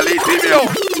 Mr. Latali TV.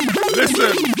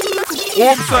 Listen,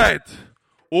 Ormside.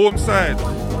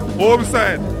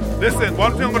 Listen,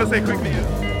 one thing I'm gonna say quickly is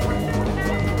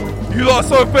you lot are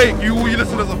so fake. You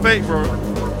listeners are fake, bro.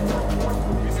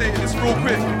 Let me say this real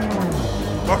quick.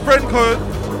 My friend code,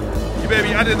 you better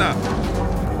be adding that.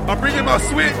 I'm bringing my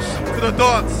Switch to the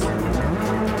dance.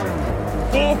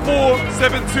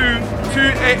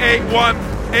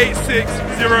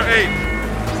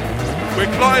 4472-2881-8608.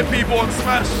 We're climbing people on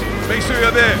Smash. Make sure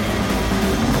you're there.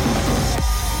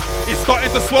 It's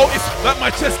starting to swell, it's like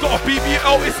my chest got a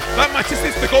BBL. It's like my chest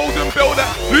is the golden bell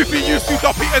that Luffy used to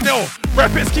WNL.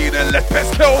 Rap S Keen and left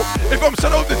Pascal. If I'm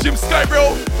shadow the gym sky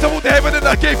rail, double the heaven and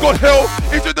I gave God hell.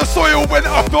 Into the soil when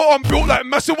I felt I'm built like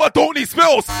Master, I don't need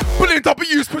spells. Pulling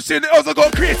W's, pushing L's, I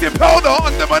got creating powder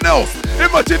under my nails.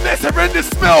 Imagine this horrendous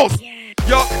smells.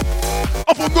 Yuck.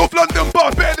 I'm from North London, but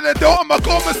I'm better than the Delta. My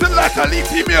garments look like a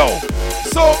leafy meal.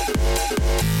 So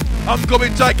I'm going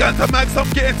Gigantamax, I'm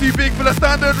getting too big for the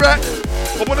standard rack.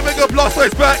 I wanna make a blast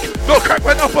race back. No crack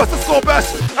when I bust a score bash.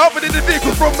 Outfit in the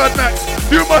vehicle from Mad Max.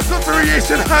 Do my some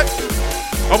variation hack.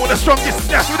 I want the strongest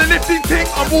dash with the lifting thing.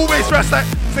 I'm always rash like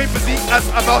same physique as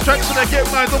a mouse track. Should I get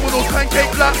mine on with those pancake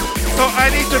flats? So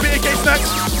I need to mitigate snacks.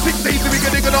 6 days a week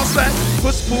a nigga on slack.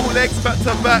 Push pull legs back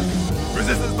to back.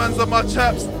 Resistance man's on my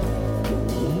chaps.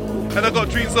 And I got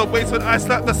dreams of weights when I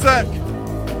slap the sack.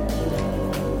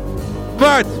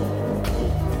 But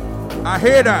I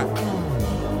hear that.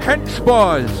 Hench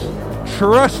bars.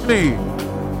 Trust me.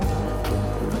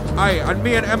 Aye, and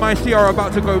me and M.I.C are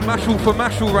about to go mashal for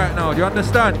mashal right now. Do you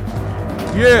understand?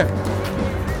 Yeah.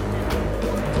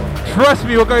 Trust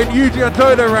me, we're going Yuji and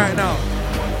Todo right now.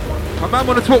 My man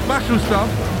wanna talk mashal stuff.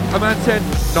 A man said,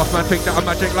 enough man think that I'm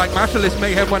magic like mashal. It's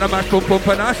mayhem when I mash pump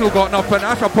and ashal. Got enough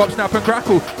panache, I pop, snap and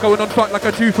crackle. Going on fuck like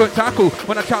a 2-foot tackle.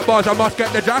 When I chat bars, I must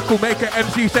get the jackal. Make an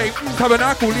MC say,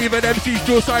 tabernacle. Leave an MC's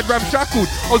jaw side ramshackled.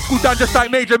 Old school down just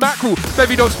like Major Mackerel.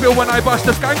 Baby don't spill when I bust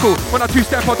a skankle. When I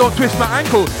two-step, I don't twist my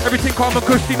ankle. Everything calm and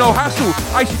cushy, no hassle.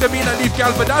 Icy demeanor, leave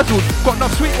gal bedazzled. Got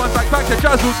enough sweet ones like bags of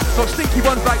jazzles. Not stinky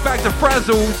ones like bags of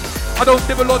frazzles. I don't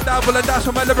dibble or dabble and that's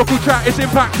when my lyrical chat is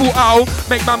impactful. Ow,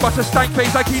 make man bust a stank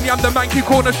face like Heaney. I'm the manky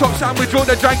corner shop sandwich or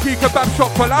the janky kebab shop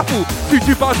falafel.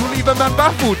 2 bars will leave a man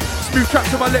baffled. Smooth trap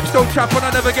to my lips don't trap when I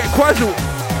never get quazzled.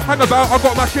 Hang about, I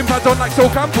got my shin pads on like Sol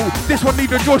Campbell. This one leave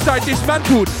your jaw side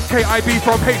dismantled. KIB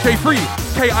from HA3.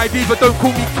 KIB but don't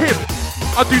call me Kim.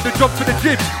 I do the job for the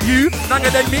jibs. You,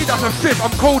 nanger than me, that's a fib.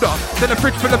 I'm colder than a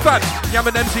fridge full of fans. Yam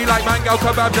an MC like mangal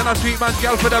kebabs and a sweet man's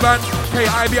gal for the band.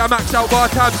 KIB, I max out bar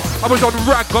tabs. I was on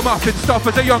rag, gum up and stuff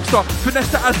as a youngster.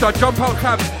 Finesse the Asda, jump out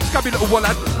cabs. Scabby little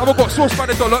wallet. I've got sauce by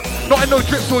the dollar. Not in no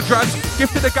drips or drabs.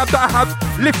 Gifted the gab that I have.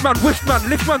 Lift man, wish man,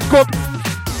 lift man's gob.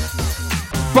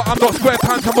 But I'm not square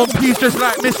pants, I'm on peas just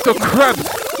like Mr. Krabs.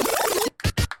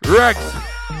 Rags.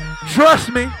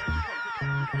 Trust me.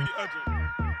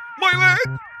 My leg!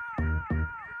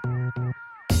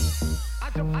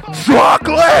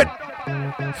 Chocolate!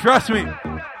 Trust me.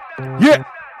 Yeah.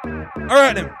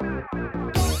 Alright then.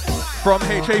 From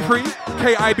HA3,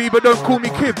 KIB, but don't call me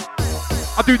Kim.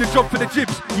 I do the job for the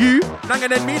jibs. You, Nang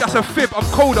and then me, that's a fib. I'm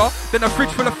colder than a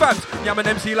fridge full of fabs. Yeah, I'm an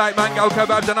MC like man, gal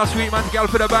kebabs, and a sweet man, gal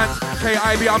for the bands.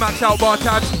 KIB, I max out bar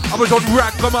tabs. I was on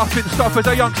ragamuffin stuff as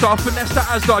a youngster. Finesse that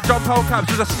Asda, jump out cabs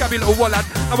was a scabby little wallad.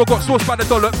 Now I got sauce by the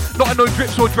dollop, not a no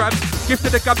drips or drabs.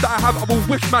 Gifted the gab that I have, I will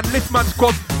wish man, lift man's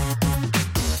squad.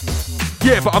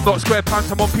 Yeah, but I'm not square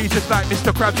pants, I'm on pieces like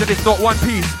Mr. Krabs and it's not one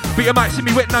piece. But you might see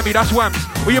me with Nami, that's whams.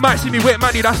 Or you might see me with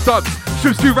Manny, that's dubs.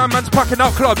 Shoots 2 Ram-mans packing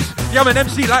out clubs. Yeah, I'm an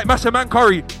MC like Massa Man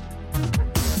Curry.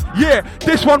 Yeah,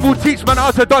 this one will teach man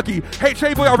how to Dougie.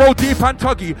 HA boy, I roll deep and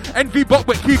tuggy. Envy bot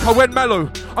with Kiko when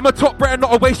mellow. I'm a top bret and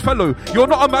not a waste fellow. You're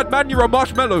not a madman, you're a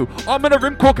marshmallow. I'm in a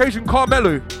rim Caucasian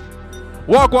Carmelo.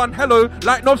 Wagwan, hello,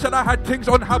 like Nov said I had things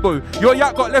on Habbo. Your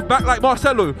yak got left back like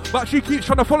Marcelo, but she keeps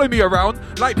trying to follow me around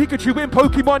like Pikachu in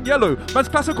Pokemon Yellow. Man's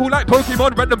classical like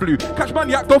Pokemon Red and Blue. Catch man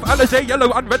yacked off Alizé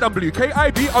Yellow and Red and Blue.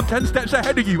 KIB, I'm 10 steps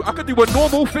ahead of you. I could do a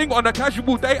normal thing on a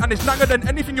casual day and it's longer than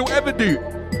anything you'll ever do.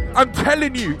 I'm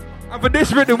telling you. And for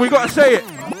this rhythm, we gotta say it.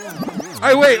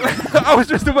 Hey, wait, I was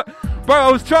just about... Bro,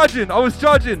 I was charging. I was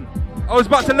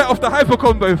about to let off the hyper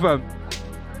combo, fam.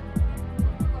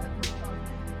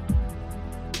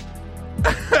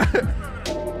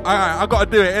 Alright, I gotta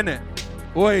do it, innit?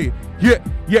 Oi,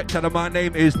 yeah, tell them my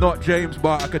name is not James,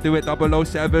 but I could do it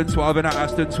 007, swerving at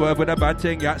Aston, swerving a bad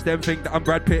thing. Yeah, it's them think that I'm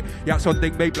Brad Pitt. Yeah, it's on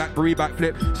thing, made Blackberry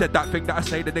backflip. Said that thing that I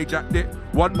say that they jacked it.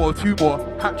 1 more, 2 more,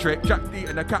 hat trick, Jack D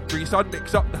and a Capri Sun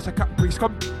mix up. That's a Capri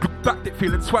Sun, backed it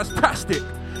feeling swastastic.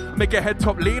 Make a head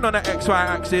top lean on the XY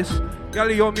axis.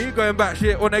 Gally on me going back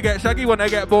shit. Wanna get shaggy, wanna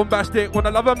get bombastic.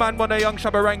 Wanna love a man, want a young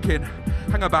shabba ranking.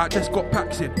 Hang about, just got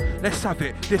packs in. Let's have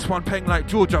it. This one paying like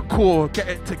Georgia core. Get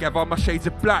it together, my shades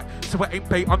are black. So it ain't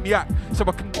bait, I'm yak. So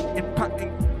I can impact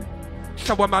it.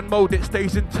 Shower man mode, it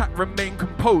stays intact, remain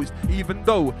composed. Even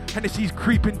though Hennessy's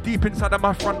creeping deep inside of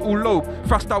my frontal lobe.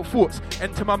 Thrust out thoughts,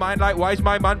 enter my mind like why is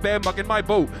my man bear mugging my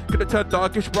boat? Could've turned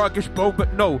darkish, bruggish blow,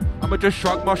 but no. I'ma just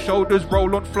shrug my shoulders,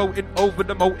 roll on floating over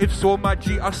the motive. Saw my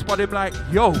G, I spot him like,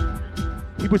 yo.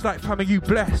 He was like, fam, are you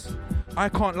blessed? I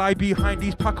can't lie behind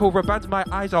these pack over bands, my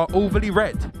eyes are overly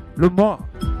red. Lamar.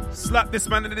 Slap this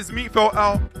man and his meat fell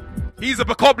out. He's a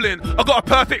bokoblin. I got a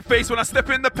perfect face when I step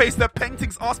in the pace. The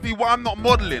paintings ask me why I'm not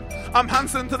modelling. I'm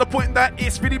handsome to the point that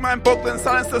it's really mind-boggling.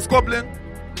 Silence the squabbling.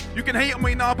 You can hate on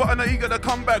me now, but I know you're gonna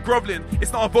come back groveling.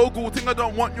 It's not a vocal thing, I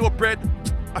don't want your bread.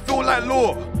 I feel like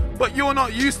law, but you're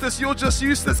not useless. You're just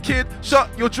useless, kid. Shut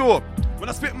your jaw. When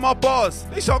I spit my bars,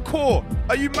 they shut core.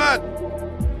 Are you mad?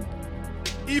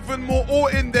 Even more awe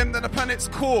in them than the planet's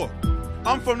core.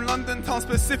 I'm from London town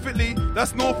specifically,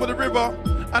 that's north of the river.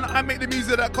 And I make the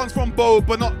music that comes from Bo,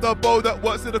 but not the Bo that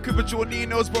works at the Quiver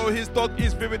Jorninos, bro. His dog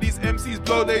is vivid, these MCs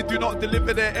blow, they do not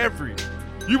deliver their every.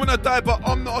 You wanna die, but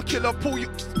I'm not a killer, pull you.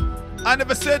 I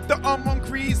never said that I'm on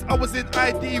crease, I was in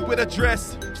ID with a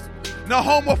dress. Now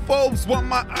homophobes want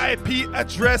my IP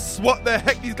address. What the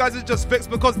heck, these guys are just vexed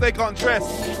because they can't dress.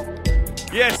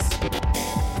 Yes,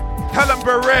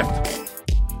 CHAMBER45.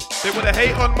 They wanna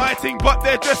hate on my thing, but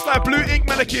they're dressed like blue ink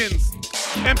mannequins.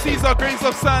 MCs are grains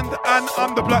of sand, and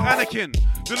I'm the black Anakin.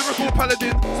 The lyrical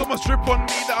paladin, so much drip on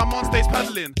me that I'm on stage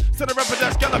paddling. Said a rapper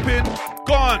that's galloping,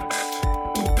 gone.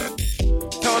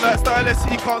 Tell that stylist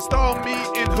he can't style me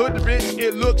in hood rich,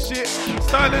 it looks shit.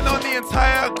 Styling on the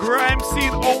entire grime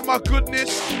scene, oh my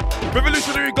goodness.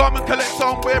 Revolutionary garment collector,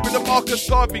 I'm wearing the Marcus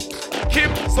Garvey.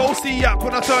 Kim, so see yak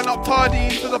when I turn up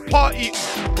tardy to the party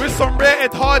with some rare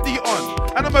Ed Hardy on.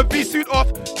 And I'm a V-suit off,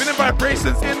 feeling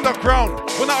vibrations in the ground.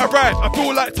 When I arrive, I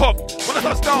feel like tough. When I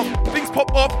touch down, things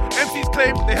pop off. MCs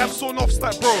claim they have sawn offs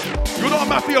like bro. You're not a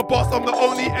mafia boss, I'm the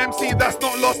only MC that's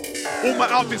not lost. All my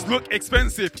outfits look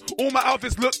expensive. All my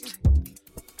outfits look...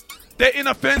 they're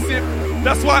inoffensive.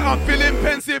 That's why I'm feeling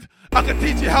pensive. I can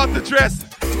teach you how to dress.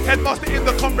 Headmaster in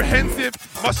the comprehensive.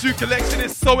 My shoe collection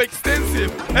is so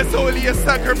extensive. It's only a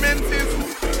sacramentive.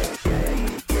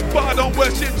 But I don't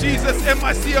worship Jesus.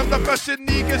 M.I.C, I'm the fashion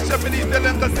niggas. Japanese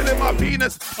Dylan, concealing my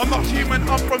penis. I'm not human,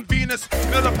 I'm from Venus.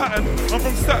 You know the pattern, I'm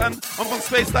from Saturn. I'm from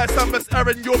space like Samus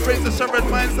Aran. Your brains are Sharon,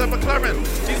 mine's a McLaren.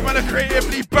 These men are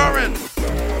creatively barren.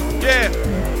 Yeah,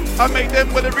 I make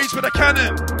them with a reach with a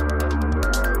cannon.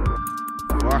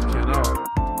 Fucking hell.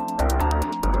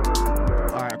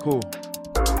 Alright, cool.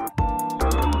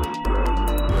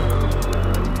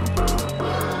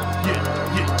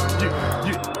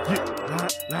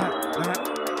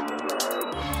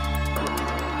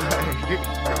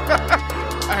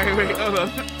 Alright, wait, hold on.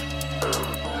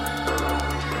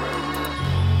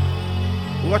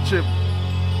 Watch him.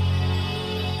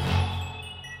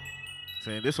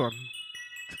 Saying this one.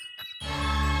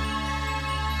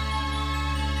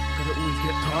 Gotta always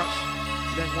get touched.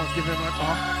 Then one's giving man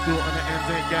do it on the ends,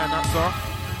 ain't getting that, sir.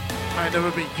 I ain't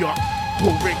never been yacht.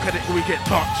 Whole ring, cause it we get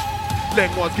touched. Leg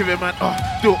one's giving man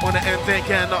do it on the ends, ain't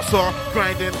getting that, sir.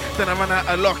 Grinding, then I ran out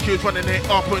of luck. He was running it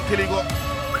up until he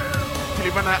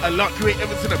ran out of luck. You ain't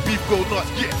ever seen a beef go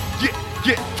nuts.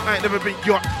 Yeah. I ain't never been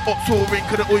yacht. Up to a ring,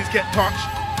 could it always get touched.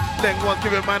 Leg one's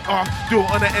giving man do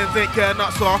it on the ends, ain't getting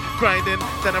that, sir. Grinding,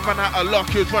 then I ran out of luck.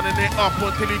 He was running it up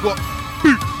until he got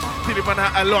boot. Till he ran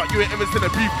out a lot, you ain't ever seen a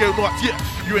beef go nuts, yeah.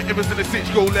 You ain't ever seen a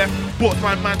sitch go left. Bought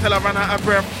my man till I ran out of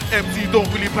breath. MC don't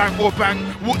really bang or bang.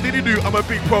 What did he do? I'm a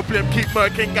big problem. Keep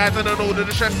murking guys and I know that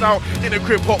the stress out. In the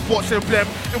crib, hot watching blem.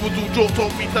 It was all jokes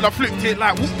on me till I flipped it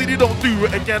like, what did he don't do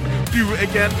it again? Do it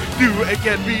again.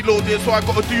 Reload it, so I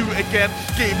gotta do it again.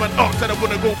 Gave an ox and I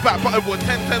wanna go back, but I was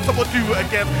 10-10, so I'll do it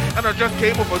again. And I just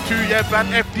came off a 2-year ban.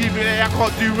 FDVA, I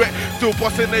can't do it. Still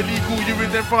busting illegal. You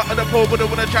is in front of the pole, but I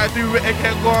wanna try to do it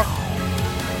again, girl.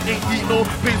 Ain't eat no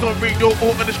plays on radio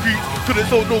or on the streets. Couldn't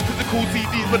sold no physical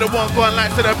CDs, but the one gone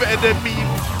like said I'm better than me.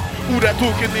 All that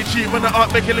talking they cheap when the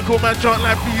art make a little man chant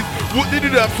like please. What did you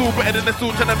do? I'm so better than the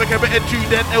soul, trying to make a better tune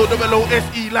than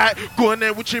LWLOSE like go on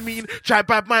there, what you mean? Try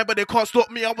bad mind, but they can't stop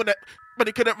me. I wanna, but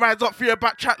they couldn't rise up, fear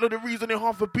back chat, load the reason in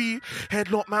half a beat.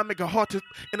 Headlock man, make it hard to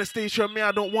in the station, me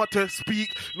I don't want to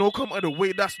speak. No come on the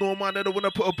way, that's no man. I don't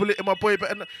wanna put a bullet in my boy,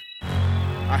 but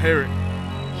I hear it.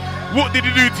 What did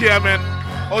you do to you, man?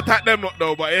 I'll tag them not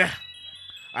though, but yeah.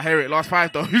 I hear it. Last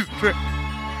 5 though. 8,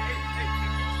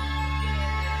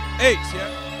 yeah?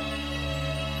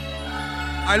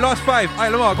 I lost 5.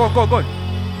 Alright, Lamar, go on.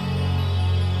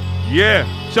 Yeah.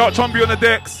 Shout out Chomby on the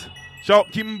decks. Shout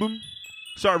out Kimbum.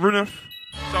 Shout out Runef.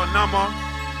 Shout out Nama.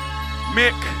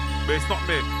 Mick. But it's not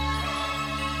Mick.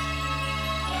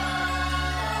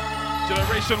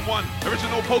 Generation 1.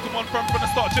 Original Pokemon from the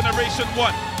start. Generation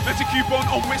 1. Magic Cubone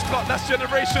on which clock? That's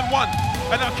Generation 1.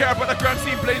 I don't care about the grand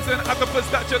scene blazing. Agabus,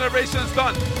 that generation's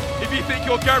done. If you think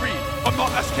you're Gary, I'm not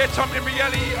a sketch. I'm in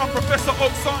reality. I'm Professor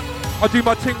Oak's son. I do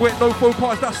my thing with no faux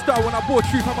pas, that style. When I bore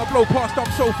truth, I'm a blow past. I'm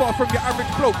so far from your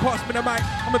average bloke. Pass me the mic,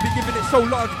 I'ma be giving it so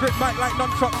large. Grip mic like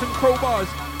nunchucks and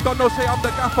crowbars. Don't know, say I'm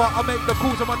the gaffer. I make the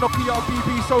calls on my Nokia, BB,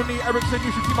 Sony, Ericsson.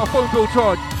 You should see my phone bill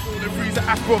charge. The freezer,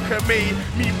 Ashbrook and me,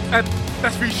 and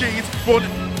that's 3 shades. Rolling,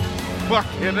 fuck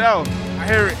it out. I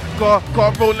hear it.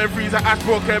 Got rolling freezer,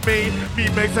 Ashbrook and me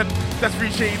makes and that's 3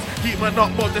 shades. Keep my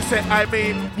not mod the set I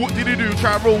made. What did you do?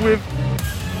 Try and roll with.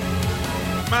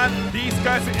 Man, these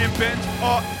guys are in bench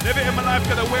art. Never in my life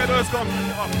gonna wear those gone.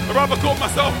 I'd rather call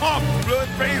myself blood,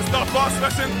 brains, not fast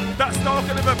fashion. That style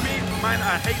can never be. Man,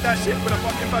 I hate that shit with a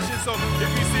fucking fashion. So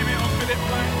if you see me on Philip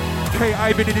Line. Hey,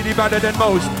 I've been better than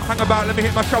most. Hang about, let me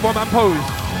hit my shower man pose.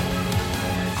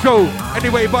 Go,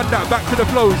 anyway, run that, back to the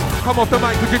flows. Come off the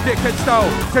mic with your dickhead style.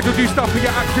 Said you'll do stuff, but you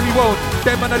actually won't.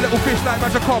 Them man a little fish like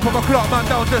magic carp of a clock man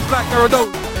down just like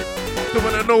Aerodose. Don't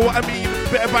wanna know what I mean.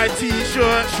 Better buy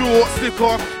t-shirt, short,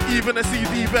 sticker, even a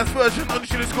CD. Best version on the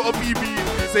shit has gotta be me.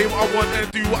 Say what I want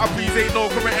and do what I please. Ain't no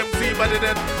correct MC better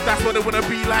than that's what they wanna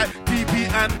be like. DP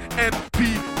and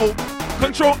NPO.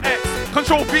 Control X,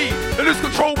 Control V. They lose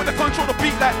control when they control the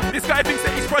beat. Like this guy thinks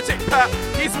that he's Project Pat.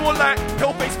 He's more like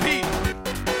Hellface P.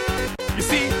 You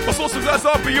see, my source results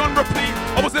are beyond replete.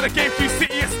 I was in a GameCube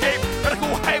City Escape,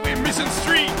 Medical Highway Mission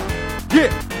Street. Yeah,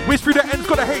 whiz through the ends,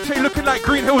 got a HA looking like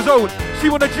Green Hill Zone. She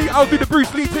want a G, I'll do the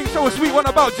Bruce Lee thing, show a sweet one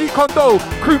about G Kondo.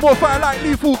 Crew more fire like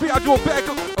lethal, beat I draw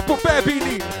better, I put better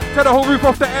beanie. Tear the whole roof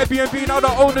off the Airbnb, now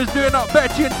the owner's doing up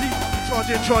better TNT.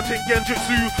 Charging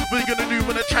Genjutsu. What you gonna do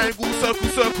when a triangle,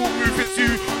 circle, move it to?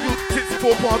 Your tits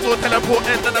 4 parts or teleport,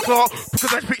 end of the clock.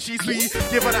 Because I pick she's sweet.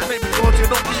 Give her that name because you're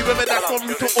not me, whether that's from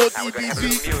Muto or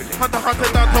DBZ. Hunter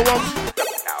down to 1.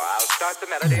 Now I'll start the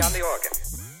melody on the organ.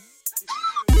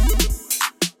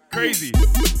 Crazy.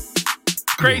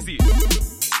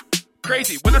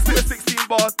 When I spit a 16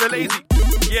 bars, they're lazy.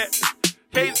 Yeah.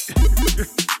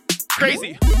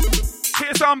 Crazy.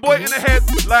 Hit a sound boy in the head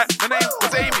like the name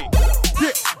was Amy.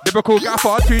 Yeah. Lyrical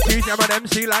gaffer, 2 T's, I'm an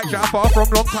MC like Jaffa. From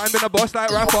long time been a boss like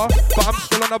rapper, but I'm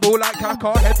still on the ball like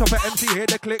Kaka. Head top of MC, hear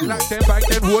the click like then bang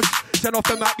then whoosh. Send off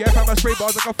the map, yeah, fam, I spray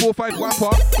bars like a 4-5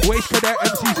 whapper. Waist cadet,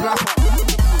 MC slapper.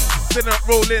 They're not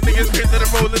rolling, niggas think that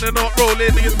they're rolling and not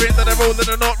rolling. Niggas think that they're rolling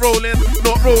and not rolling.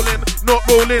 Not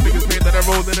rolling. Niggas think that they're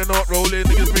rolling and not rolling.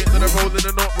 Niggas think that they're rolling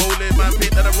and not rolling. Man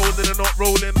think that they're rolling and not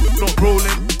rolling. Not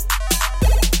rolling.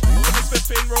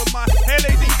 Spin roll, my hair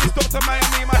lady is Dr.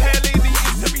 Miami. My hair lady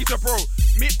is Teresa, bro.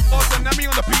 Meet us and Nami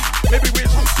on the beat. Maybe we're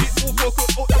some shit, all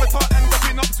focus, all avatar and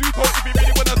dropping up Zuko if you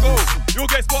really wanna go. You'll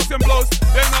get spots and blows.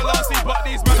 They're not lasting, but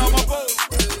these men are my foes.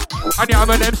 And yeah,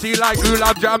 I'm an MC like glue,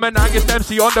 love jamming. Angus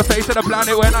MC on the face of the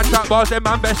planet. When I trap bars, them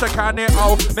man best I can it.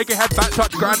 Oh, make your head back,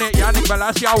 touch granite. Yannick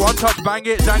Velasquez, one touch, bang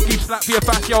it. Zangy, slap for your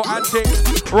fascio antics.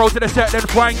 Roll to the set, then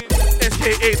twang.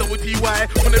 SKA-double-G-Y.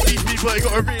 When the beat people, you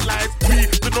gotta realise we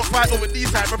do not fight over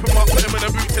these side. Rip them up, put them in a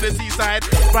boot to the seaside.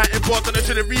 Writing bars on the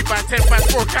should have rebind 10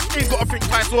 5 4. Cat ain't gotta think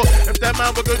twice. So if that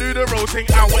man we're gonna do the roll thing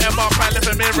out, whatever, I left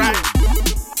him in right.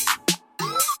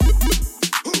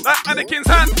 Like Anakin's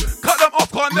hand, cut them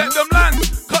off, can't let them land.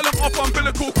 Cut them off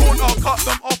umbilical cord, I'll cut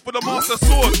them off with a master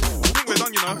sword. I think we're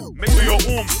done, you know. Make sure you're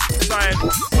side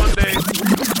Sunday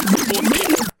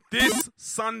 14th. This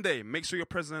Sunday, make sure you're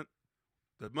present.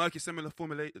 The Murkage Simulator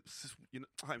formulator, you know,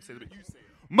 I can't say it, but you say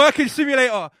it. Murkage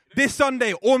Simulator, this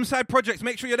Sunday, Ormside Projects.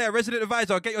 Make sure you're there. Resident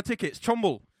Advisor, get your tickets.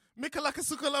 Chomble. Mikalaka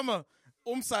Sukalama,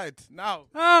 Ormside, now.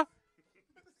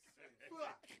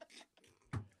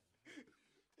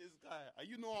 This guy, are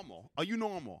you normal? Are you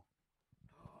normal?